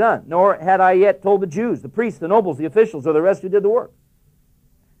what I had done, nor had I yet told the Jews, the priests, the nobles, the officials, or the rest who did the work.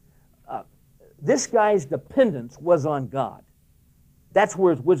 This guy's dependence was on God. That's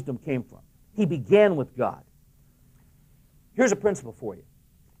where his wisdom came from. He began with God. Here's a principle for you.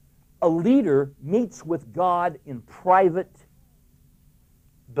 A leader meets with God in private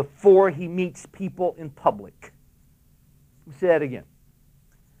before he meets people in public. Let me say that again.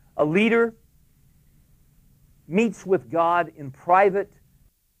 A leader meets with God in private.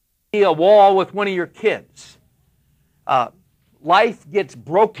 A wall with one of your kids. Life gets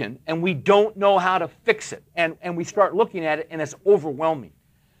broken and we don't know how to fix it. And we start looking at it and it's overwhelming.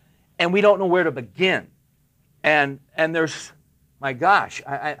 And we don't know where to begin. And there's, my gosh,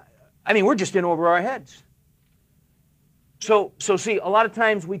 I mean, we're just in over our heads. So see, a lot of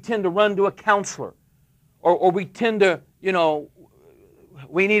times we tend to run to a counselor. Or we tend to,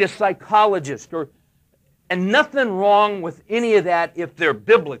 we need a psychologist. And nothing wrong with any of that if they're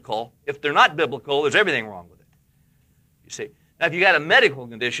biblical. If they're not biblical, there's everything wrong with it. You see. Now, if you got a medical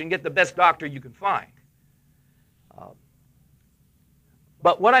condition, get the best doctor you can find.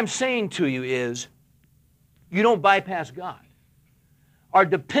 But what I'm saying to you is, you don't bypass God. Our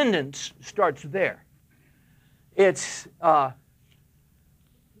dependence starts there. It's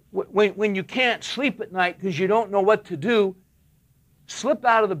when you can't sleep at night because you don't know what to do, slip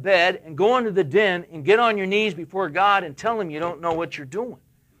out of the bed and go into the den and get on your knees before God and tell Him you don't know what you're doing.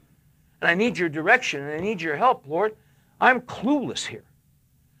 And I need your direction and I need your help, Lord. I'm clueless here.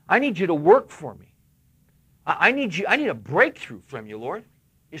 I need you to work for me. I need a breakthrough from you, Lord.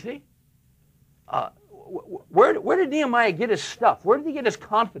 You see? Where did Nehemiah get his stuff? Where did he get his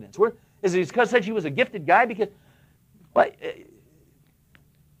confidence? Is it because he was a gifted guy? Because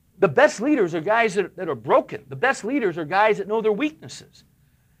the best leaders are guys that are broken. The best leaders are guys that know their weaknesses.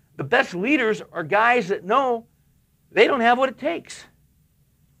 The best leaders are guys that know they don't have what it takes.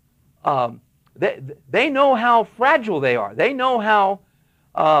 They know how fragile they are. They know how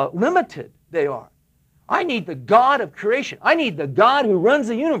limited they are. I need the God of creation. I need the God who runs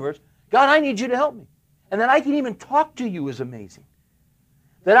the universe. God, I need you to help me. And that I can even talk to you is amazing.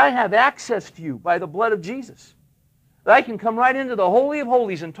 That I have access to you by the blood of Jesus. That I can come right into the Holy of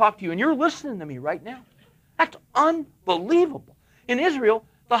Holies and talk to you. And you're listening to me right now. That's unbelievable. In Israel,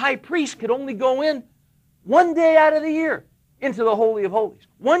 the high priest could only go in one day out of the year into the Holy of Holies.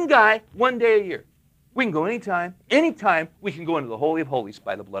 One guy, one day a year. We can go anytime. Anytime we can go into the Holy of Holies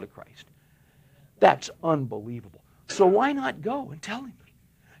by the blood of Christ. That's unbelievable. So why not go and tell him?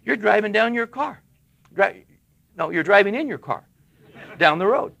 You're driving down your car. No, you're driving in your car down the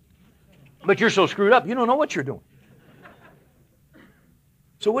road. But you're so screwed up, you don't know what you're doing.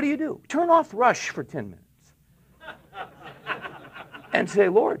 So what do? Turn off Rush for 10 minutes. And say,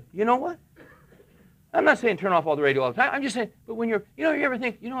 Lord, you know what? I'm not saying turn off all the radio all the time. I'm just saying, but when you ever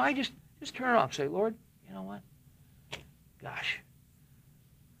think, I just turn it off. Say, Lord, you know what? Gosh.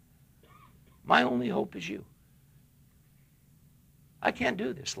 My only hope is you. I can't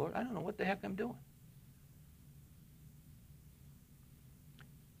do this, Lord. I don't know what the heck I'm doing.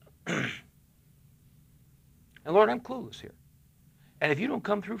 And Lord, I'm clueless here. And if you don't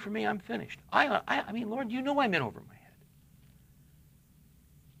come through for me, I'm finished. I mean, Lord, you know I'm in over my head.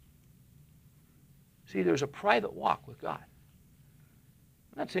 See, there's a private walk with God.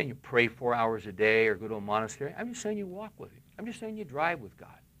 I'm not saying you pray 4 hours a day or go to a monastery. I'm just saying you walk with Him. I'm just saying you drive with God.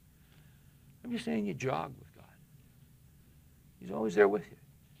 I'm just saying you jog with God. He's always there with you.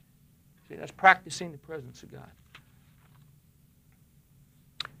 See, that's practicing the presence of God.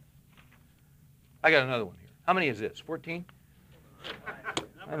 I got another one here. How many is this? 14?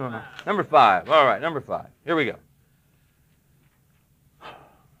 I don't know. Number 5. All right, number 5. Here we go.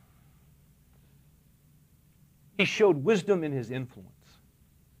 He showed wisdom in his influence.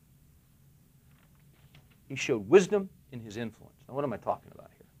 He showed wisdom in his influence. Now, what am I talking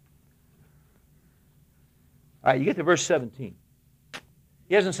about here? All right, you get to verse 17.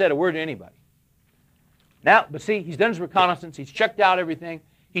 He hasn't said a word to anybody. Now, but see, he's done his reconnaissance. He's checked out everything.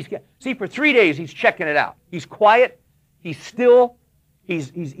 See, for 3 days, he's checking it out. He's quiet. He's still.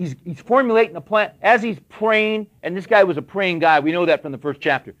 He's formulating a plan. As he's praying, and this guy was a praying guy. We know that from the first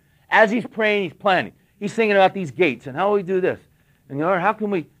chapter. As he's praying, he's planning. He's thinking about these gates, and how will we do this? And, how can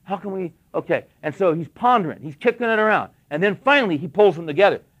we, okay. And so he's pondering. He's kicking it around. And then finally, he pulls them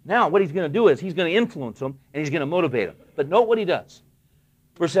together. Now, what he's going to do is he's going to influence them, and he's going to motivate them. But note what he does.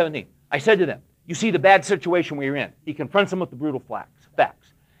 Verse 17. I said to them, you see the bad situation we're in. He confronts them with the brutal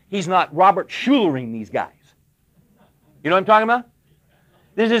facts. He's not Robert Schulering these guys. You know what I'm talking about?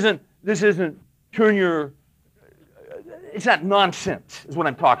 This isn't turn your, it's not nonsense is what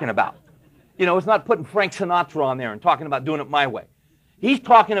I'm talking about. It's not putting Frank Sinatra on there and talking about doing it my way. He's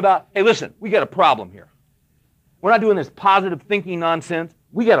talking about, hey, listen, we got a problem here. We're not doing this positive thinking nonsense.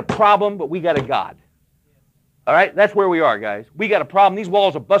 We got a problem, but we got a God. All right? That's where we are, guys. We got a problem. These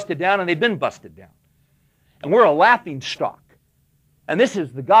walls are busted down, and they've been busted down. And we're a laughing stock. And this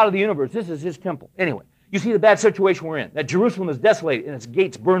is the God of the universe. This is His temple. Anyway, You see the bad situation we're in, that Jerusalem is desolated and its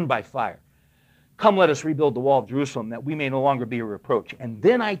gates burned by fire. Come, let us rebuild the wall of Jerusalem, that we may no longer be a reproach. And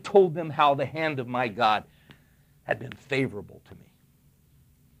then I told them how the hand of my God had been favorable to me,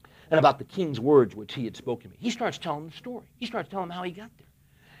 and about the king's words which he had spoken to me. He starts telling the story. He starts telling them how he got there.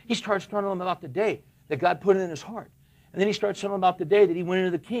 He starts telling them about the day that God put it in his heart. And then he starts telling them about the day that he went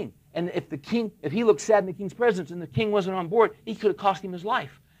into the king. And if he looked sad in the king's presence and the king wasn't on board, he could have cost him his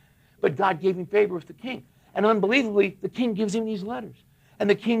life. But God gave him favor with the king. And unbelievably, the king gives him these letters. And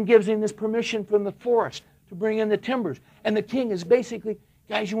the king gives him this permission from the forest to bring in the timbers. And the king is basically,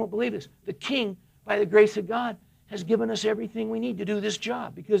 guys, you won't believe this, the king, by the grace of God, has given us everything we need to do this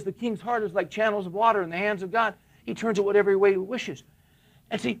job, because the king's heart is like channels of water in the hands of God. He turns it whatever way he wishes.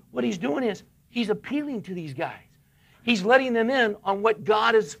 And see, what he's doing is he's appealing to these guys. He's letting them in on what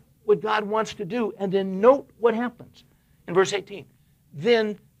God wants to do. And then note what happens in verse 18.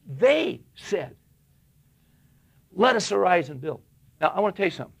 Then they said, let us arise and build. Now, I want to tell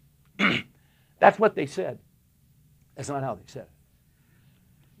you something. That's what they said. That's not how they said it.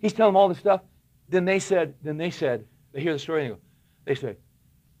 He's telling them all this stuff. Then they said, they hear the story and they say,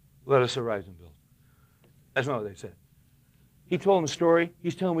 let us arise and build. That's not what they said. He told them the story.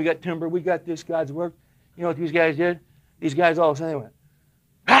 He's telling them we got timber, we got this, God's work. You know what these guys did? These guys all of a sudden went,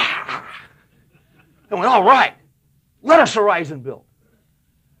 ah! They went, all right, let us arise and build.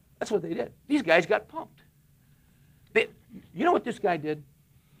 That's what they did. These guys got pumped. You know what this guy did?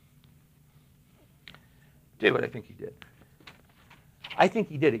 Tell you what I think he did. I think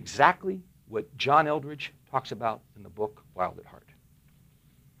he did exactly what John Eldredge talks about in the book Wild at Heart.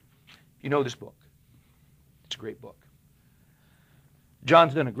 You know this book. It's a great book.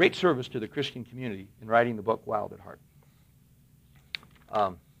 John's done a great service to the Christian community in writing the book Wild at Heart.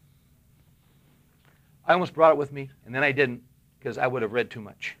 I almost brought it with me, and then I didn't, because I would have read too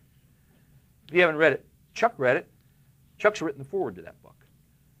much. If you haven't read it, Chuck read it. Chuck's written the foreword to that book.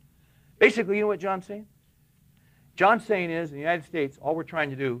 Basically, you know what John's saying? John's saying is, in the United States, all we're trying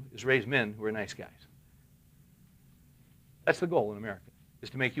to do is raise men who are nice guys. That's the goal in America,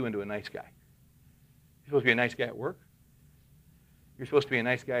 is to make you into a nice guy. You're supposed to be a nice guy at work. You're supposed to be a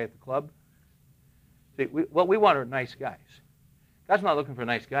nice guy at the club. See, what we want are nice guys. God's not looking for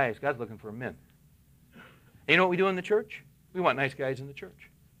nice guys. God's looking for men. And you know what we do in the church? We want nice guys in the church.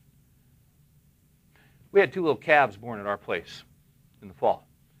 We had 2 little calves born at our place in the fall.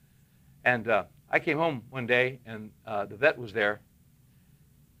 And I came home one day, and the vet was there,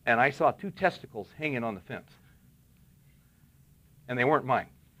 and I saw 2 testicles hanging on the fence. And they weren't mine.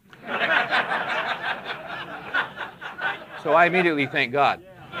 So I immediately thanked God.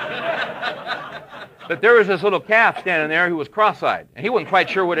 But there was this little calf standing there who was cross-eyed, and he wasn't quite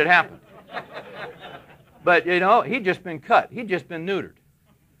sure what had happened. But, you know, he'd just been cut. He'd just been neutered.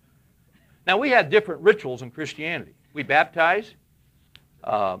 Now, we had different rituals in Christianity. We baptize,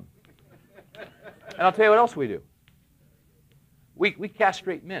 and I'll tell you what else we do. We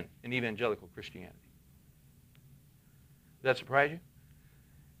castrate men in evangelical Christianity. Does that surprise you?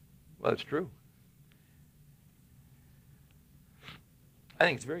 Well, it's true. I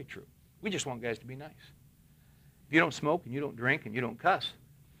think it's very true. We just want guys to be nice. If you don't smoke and you don't drink and you don't cuss,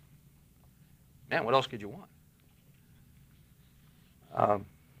 man, what else could you want?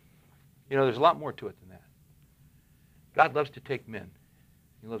 You know, there's a lot more to it than that. God loves to take men.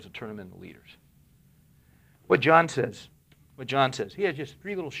 He loves to turn them into leaders. What John says, he has just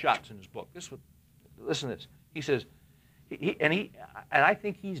 3 little shots in his book. Listen to this. He says, and I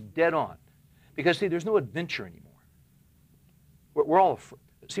think he's dead on. Because, see, there's no adventure anymore. We're all afraid.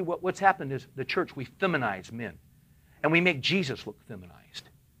 See, what's happened is the church, we feminize men. And we make Jesus look feminized.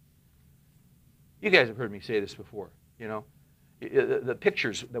 You guys have heard me say this before, you know. The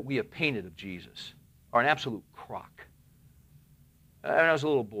pictures that we have painted of Jesus are an absolute crock. When I was a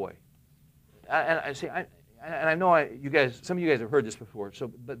little boy, and I know you guys, some of you guys have heard this before,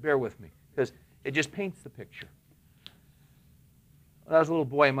 but bear with me, because it just paints the picture. When I was a little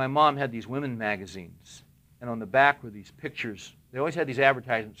boy, my mom had these women magazines, and on the back were these pictures. They always had these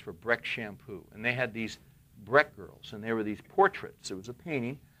advertisements for Breck shampoo, and they had these Breck girls, and they were these portraits. It was a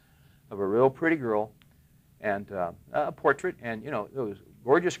painting of a real pretty girl, and a portrait, and, you know, it was a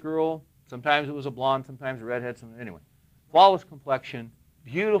gorgeous girl. Sometimes it was a blonde, sometimes a redhead. Anyway, flawless complexion,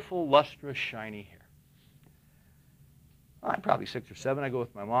 beautiful, lustrous, shiny hair. Well, I'm probably 6 or 7. I go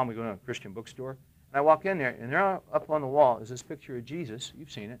with my mom. We go to a Christian bookstore. And I walk in there, and there up on the wall is this picture of Jesus.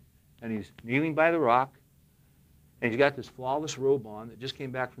 You've seen it. And he's kneeling by the rock, and he's got this flawless robe on that just came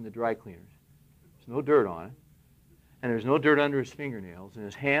back from the dry cleaners. There's no dirt on it. And there's no dirt under his fingernails. And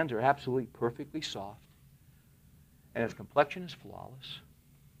his hands are absolutely perfectly soft. And his complexion is flawless.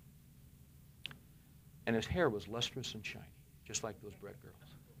 And his hair was lustrous and shiny, just like those Brett girls.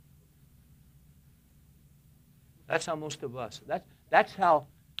 That's how most of us, that's how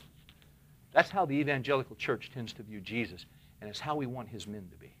the evangelical church tends to view Jesus, and it's how we want his men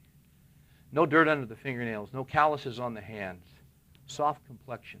to be. No dirt under the fingernails, no calluses on the hands, soft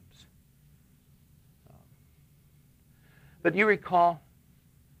complexions. But do you recall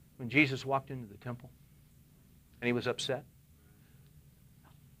when Jesus walked into the temple and he was upset?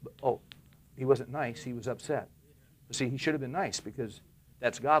 Oh, he wasn't nice, he was upset. See, he should have been nice because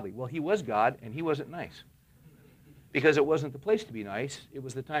that's godly. Well, he was God and he wasn't nice. Because it wasn't the place to be nice, it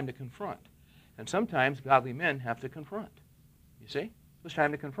was the time to confront. And sometimes godly men have to confront. You see? It was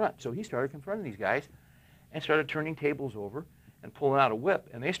time to confront. So he started confronting these guys and started turning tables over and pulling out a whip,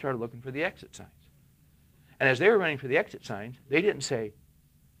 and they started looking for the exit signs. And as they were running for the exit signs, they didn't say,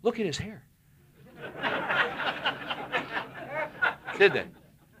 "Look at his hair." Did they?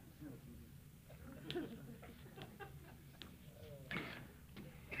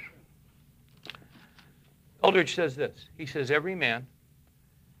 Eldridge says this. He says every man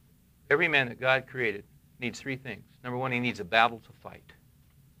that God created needs three things. Number one, he needs a battle to fight.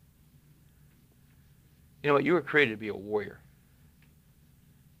 You know what? You were created to be a warrior.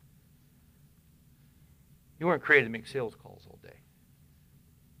 You weren't created to make sales calls all day.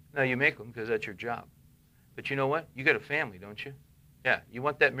 Now, you make them because that's your job. But you know what? You got a family, don't you? Yeah. You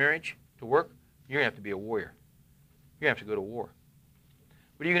want that marriage to work? You're going to have to be a warrior. You're going to have to go to war.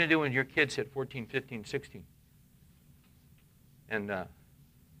 What are you going to do when your kids hit 14, 15, 16? And they're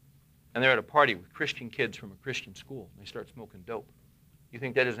at a party with Christian kids from a Christian school, and they start smoking dope. You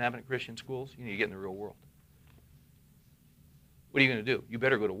think that doesn't happen at Christian schools? You need to get in the real world. What are you going to do? You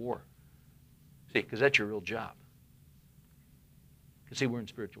better go to war. See, because that's your real job. Because see, we're in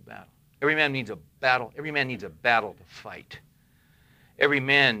spiritual battle. Every man needs a battle. Every man needs a battle to fight. Every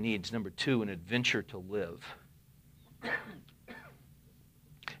man needs, number two, an adventure to live.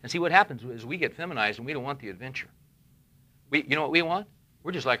 And see, what happens is we get feminized and we don't want the adventure. You know what we want?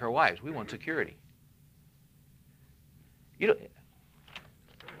 We're just like our wives. We want security. Let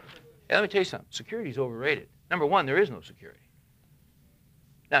me tell you something. Security is overrated. Number one, there is no security.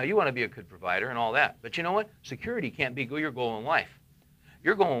 Now, you want to be a good provider and all that. But you know what? Security can't be your goal in life.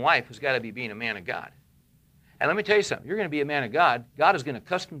 Your goal in life has got to be being a man of God. And let me tell you something. You're going to be a man of God. God is going to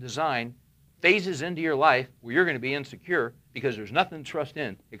custom design phases into your life where you're going to be insecure because there's nothing to trust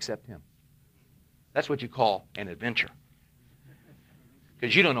in except him. That's what you call an adventure.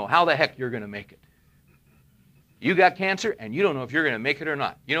 Because you don't know how the heck you're going to make it. You got cancer, and you don't know if you're going to make it or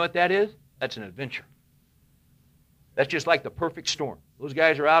not. You know what that is? That's an adventure. That's just like the perfect storm. Those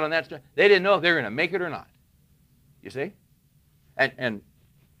guys are out on that storm. They didn't know if they were going to make it or not. You see? And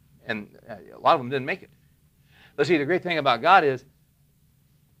a lot of them didn't make it. But see, the great thing about God is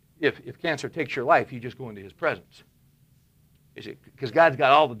if cancer takes your life, you just go into his presence. You see? Because God's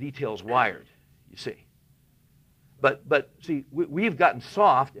got all the details wired, you see. But see, we've gotten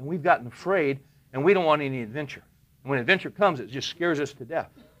soft and we've gotten afraid and we don't want any adventure. And when adventure comes, it just scares us to death.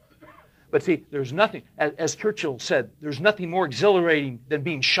 But see, there's nothing, as Churchill said, there's nothing more exhilarating than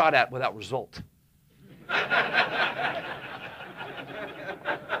being shot at without result.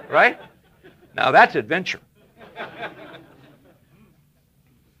 Right? Now that's adventure.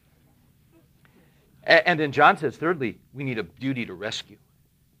 And then John says, thirdly, we need a duty to rescue.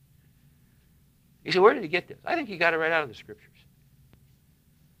 You say, where did he get this? I think he got it right out of the Scriptures.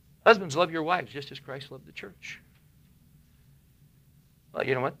 Husbands, love your wives just as Christ loved the church. Well,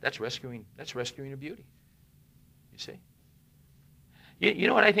 you know what? That's rescuing a beauty. You see? You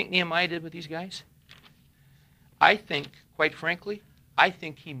know what I think Nehemiah did with these guys? I think, quite frankly,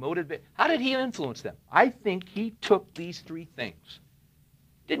 he motivated. How did he influence them? I think he took these three things.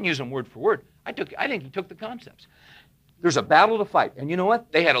 Didn't use them word for word. I think he took the concepts. There's a battle to fight. And you know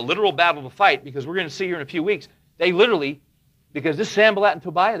what? They had a literal battle to fight because we're going to see here in a few weeks. They literally, because this Sanballat and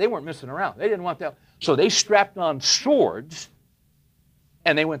Tobiah, they weren't messing around. They didn't want that. So they strapped on swords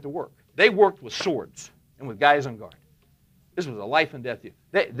and they went to work. They worked with swords and with guys on guard. This was a life and death deal.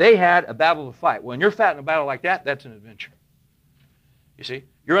 They had a battle to fight. When you're fighting a battle like that, that's an adventure. You see?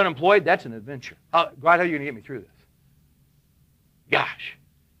 You're unemployed, that's an adventure. God, how are you going to get me through this? Gosh.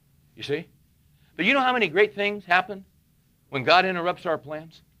 You see? But you know how many great things happen when God interrupts our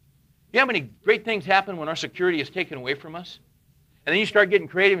plans? You know how many great things happen when our security is taken away from us? And then you start getting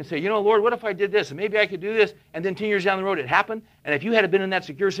creative and say, you know, Lord, what if I did this? And maybe I could do this. And then 10 years down the road it happened. And if you had been in that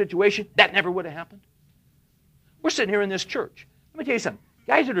secure situation, that never would have happened. We're sitting here in this church. Let me tell you something.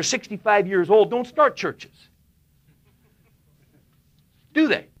 Guys that are 65 years old don't start churches. Do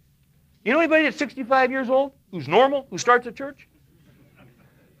they? You know anybody that's 65 years old who's normal, who starts a church?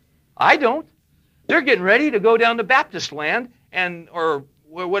 I don't. They're getting ready to go down to Baptist land or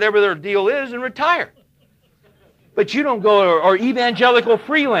whatever their deal is and retire. But you don't go, or evangelical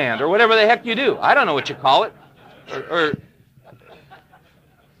freeland, or whatever the heck you do. I don't know what you call it.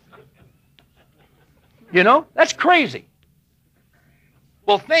 That's crazy.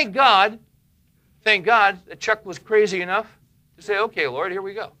 Well, thank God that Chuck was crazy enough to say, okay, Lord, here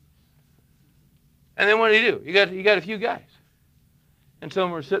we go. And then what did he do? You got a few guys. And some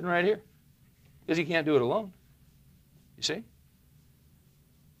were sitting right here. Because he can't do it alone. You see?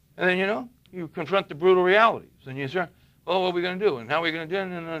 And then, you confront the brutal realities. And you say, well, what are we going to do? And how are we going to do it?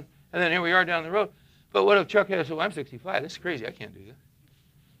 And then here we are down the road. But what if Chuck has, well, I'm 65. This is crazy. I can't do this.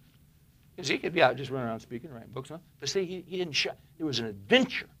 Because he could be out just running around speaking, writing books. But see, he didn't shut. There was an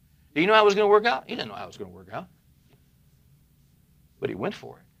adventure. Do you know how it was going to work out? He didn't know how it was going to work out. But he went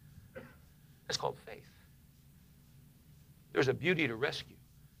for it. That's called faith. There's a beauty to rescue.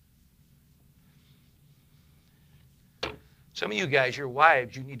 Some of you guys, your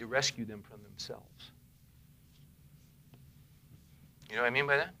wives, you need to rescue them from themselves. You know what I mean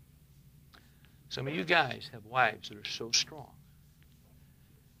by that? Some of you guys have wives that are so strong,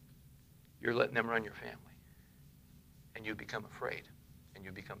 you're letting them run your family. And you become afraid. And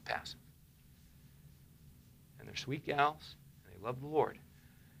you become passive. And they're sweet gals, and they love the Lord.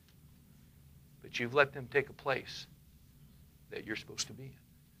 But you've let them take a place that you're supposed to be in.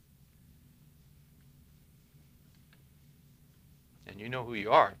 And you know who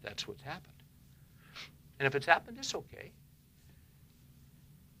you are if that's what's happened. And if it's happened, it's okay.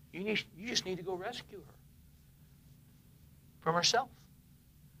 You just need to go rescue her from herself.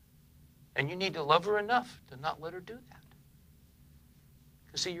 And you need to love her enough to not let her do that.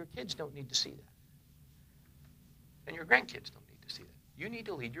 Because, see, your kids don't need to see that. And your grandkids don't need to see that. You need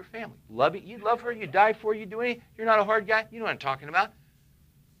to lead your family. You love her, you die for her, you do anything. You're not a hard guy. You know what I'm talking about.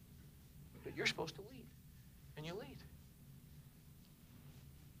 But you're supposed to lead. And you lead.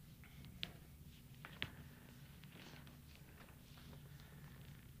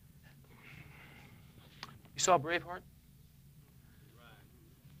 You saw Braveheart?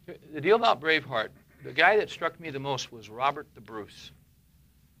 The deal about Braveheart, the guy that struck me the most was Robert the Bruce,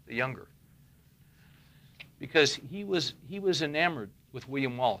 the younger. Because he was enamored with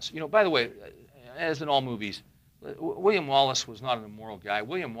William Wallace. By the way, as in all movies, William Wallace was not an immoral guy.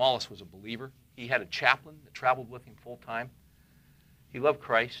 William Wallace was a believer. He had a chaplain that traveled with him full time. He loved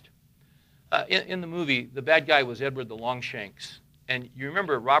Christ. In the movie, the bad guy was Edward the Longshanks. And you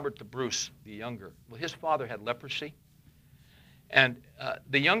remember Robert the Bruce, the younger. Well, his father had leprosy. And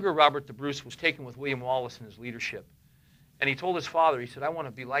the younger Robert the Bruce was taken with William Wallace in his leadership. And he told his father, he said, I want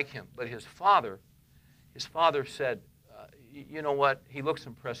to be like him. But his father said, you know what, he looks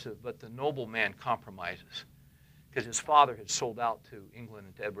impressive, but the noble man compromises. Because his father had sold out to England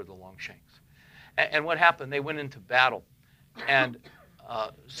and to Edward the Longshanks. And what happened, they went into battle. And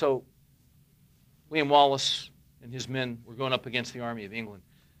so William Wallace and his men were going up against the army of England.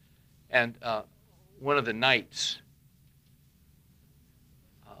 And one of the knights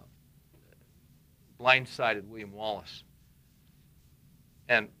blindsided William Wallace.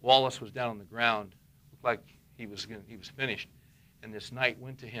 And Wallace was down on the ground, looked like he was finished. And this knight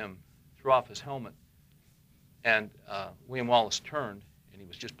went to him, threw off his helmet, and William Wallace turned, and he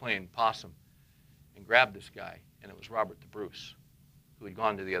was just playing possum, and grabbed this guy, and it was Robert the Bruce, who had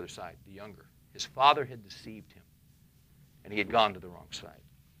gone to the other side, the younger. His father had deceived him, and he had gone to the wrong side.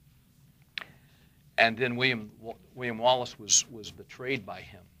 And then William Wallace was betrayed by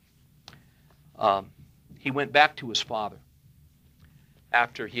him. He went back to his father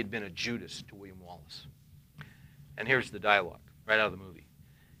after he had been a Judas to William Wallace. And here's the dialogue, right out of the movie.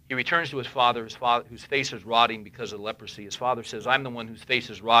 He returns to his father whose face is rotting because of leprosy. His father says, I'm the one whose face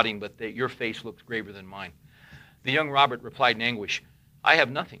is rotting, but your face looks graver than mine. The young Robert replied in anguish, I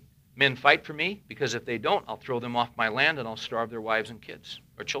have nothing. Men fight for me, because if they don't, I'll throw them off my land and I'll starve their wives and kids,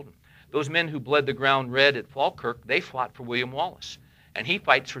 or children. Those men who bled the ground red at Falkirk, they fought for William Wallace. And he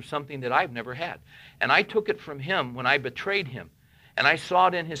fights for something that I've never had. And I took it from him when I betrayed him. And I saw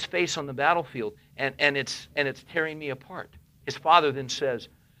it in his face on the battlefield, and it's tearing me apart. His father then says,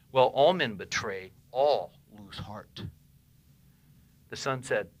 well, all men betray, all lose heart. The son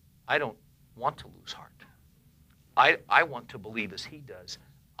said, I don't want to lose heart. I want to believe as he does.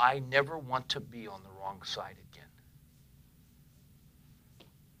 I never want to be on the wrong side again.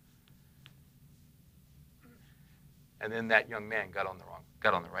 And then that young man got on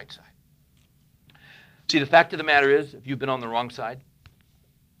the right side. See, the fact of the matter is, if you've been on the wrong side,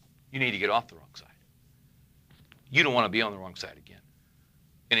 you need to get off the wrong side. You don't want to be on the wrong side again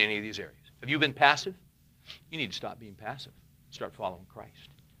in any of these areas. Have you been passive? You need to stop being passive. Start following Christ.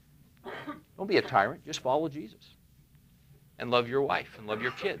 Don't be a tyrant. Just follow Jesus. And love your wife and love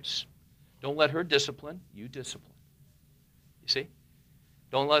your kids. Don't let her discipline. You discipline. You see?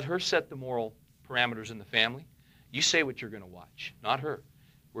 Don't let her set the moral parameters in the family. You say what you're going to watch, not her.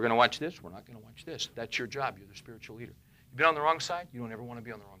 We're going to watch this. We're not going to watch this. That's your job. You're the spiritual leader. You've been on the wrong side. You don't ever want to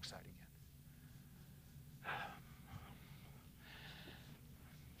be on the wrong side again.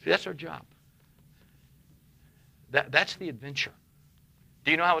 See, that's our job. That's the adventure.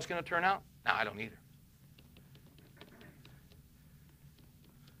 Do you know how it's going to turn out? No, I don't either.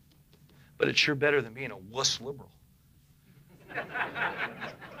 But it's sure better than being a wuss liberal. You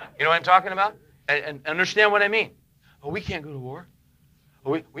know what I'm talking about? And understand what I mean. Oh, we can't go to war.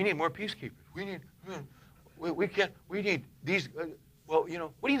 Oh, we need more peacekeepers. We need these. Well, you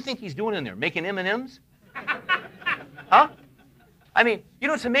know, what do you think he's doing in there? Making M&Ms? Huh? I mean, you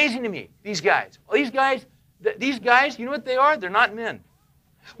know, it's amazing to me, these guys. These guys, you know what they are? They're not men.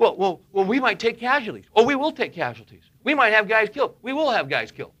 Well, we might take casualties. Oh, we will take casualties. We might have guys killed. We will have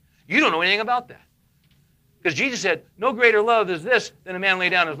guys killed. You don't know anything about that. Because Jesus said, no greater love is this than a man lay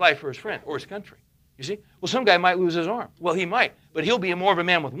down his life for his friend or his country. You see? Well, some guy might lose his arm. Well, he might. But he'll be more of a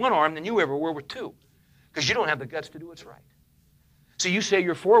man with one arm than you ever were with two. Because you don't have the guts to do what's right. So you say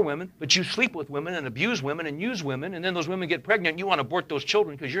you're for women, but you sleep with women and abuse women and use women, and then those women get pregnant and you want to abort those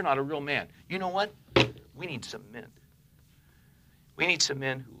children because you're not a real man. You know what? We need some men. We need some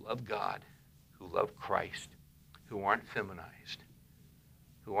men who love God, who love Christ, who aren't feminized,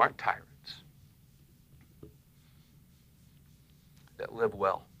 who aren't tyrants, that live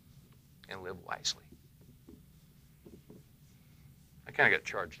well and live wisely. I kind of got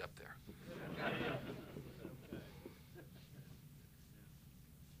charged up there.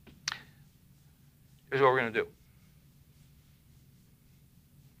 Here's what we're going to do.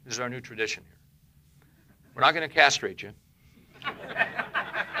 This is our new tradition here. We're not going to castrate you.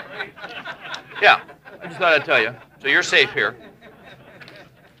 Yeah, I just thought I'd tell you. So you're safe here.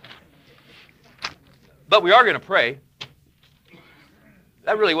 But we are going to pray.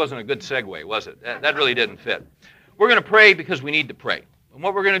 That really wasn't a good segue, was it? That really didn't fit. We're going to pray because we need to pray. And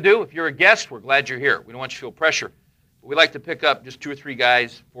what we're going to do, if you're a guest, we're glad you're here. We don't want you to feel pressure. But we like to pick up just 2 or 3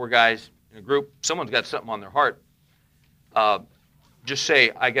 guys, 4 guys in a group. Someone's got something on their heart. Just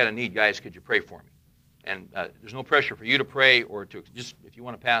say, I got a need, guys. Could you pray for me? And there's no pressure for you to pray or to just, if you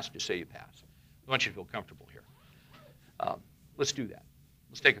want to pass, just say you pass. We want you to feel comfortable here. Let's do that.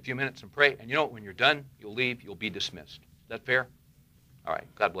 Let's take a few minutes and pray. And you know what? When you're done, you'll leave. You'll be dismissed. Is that fair? All right.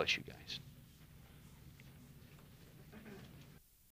 God bless you guys.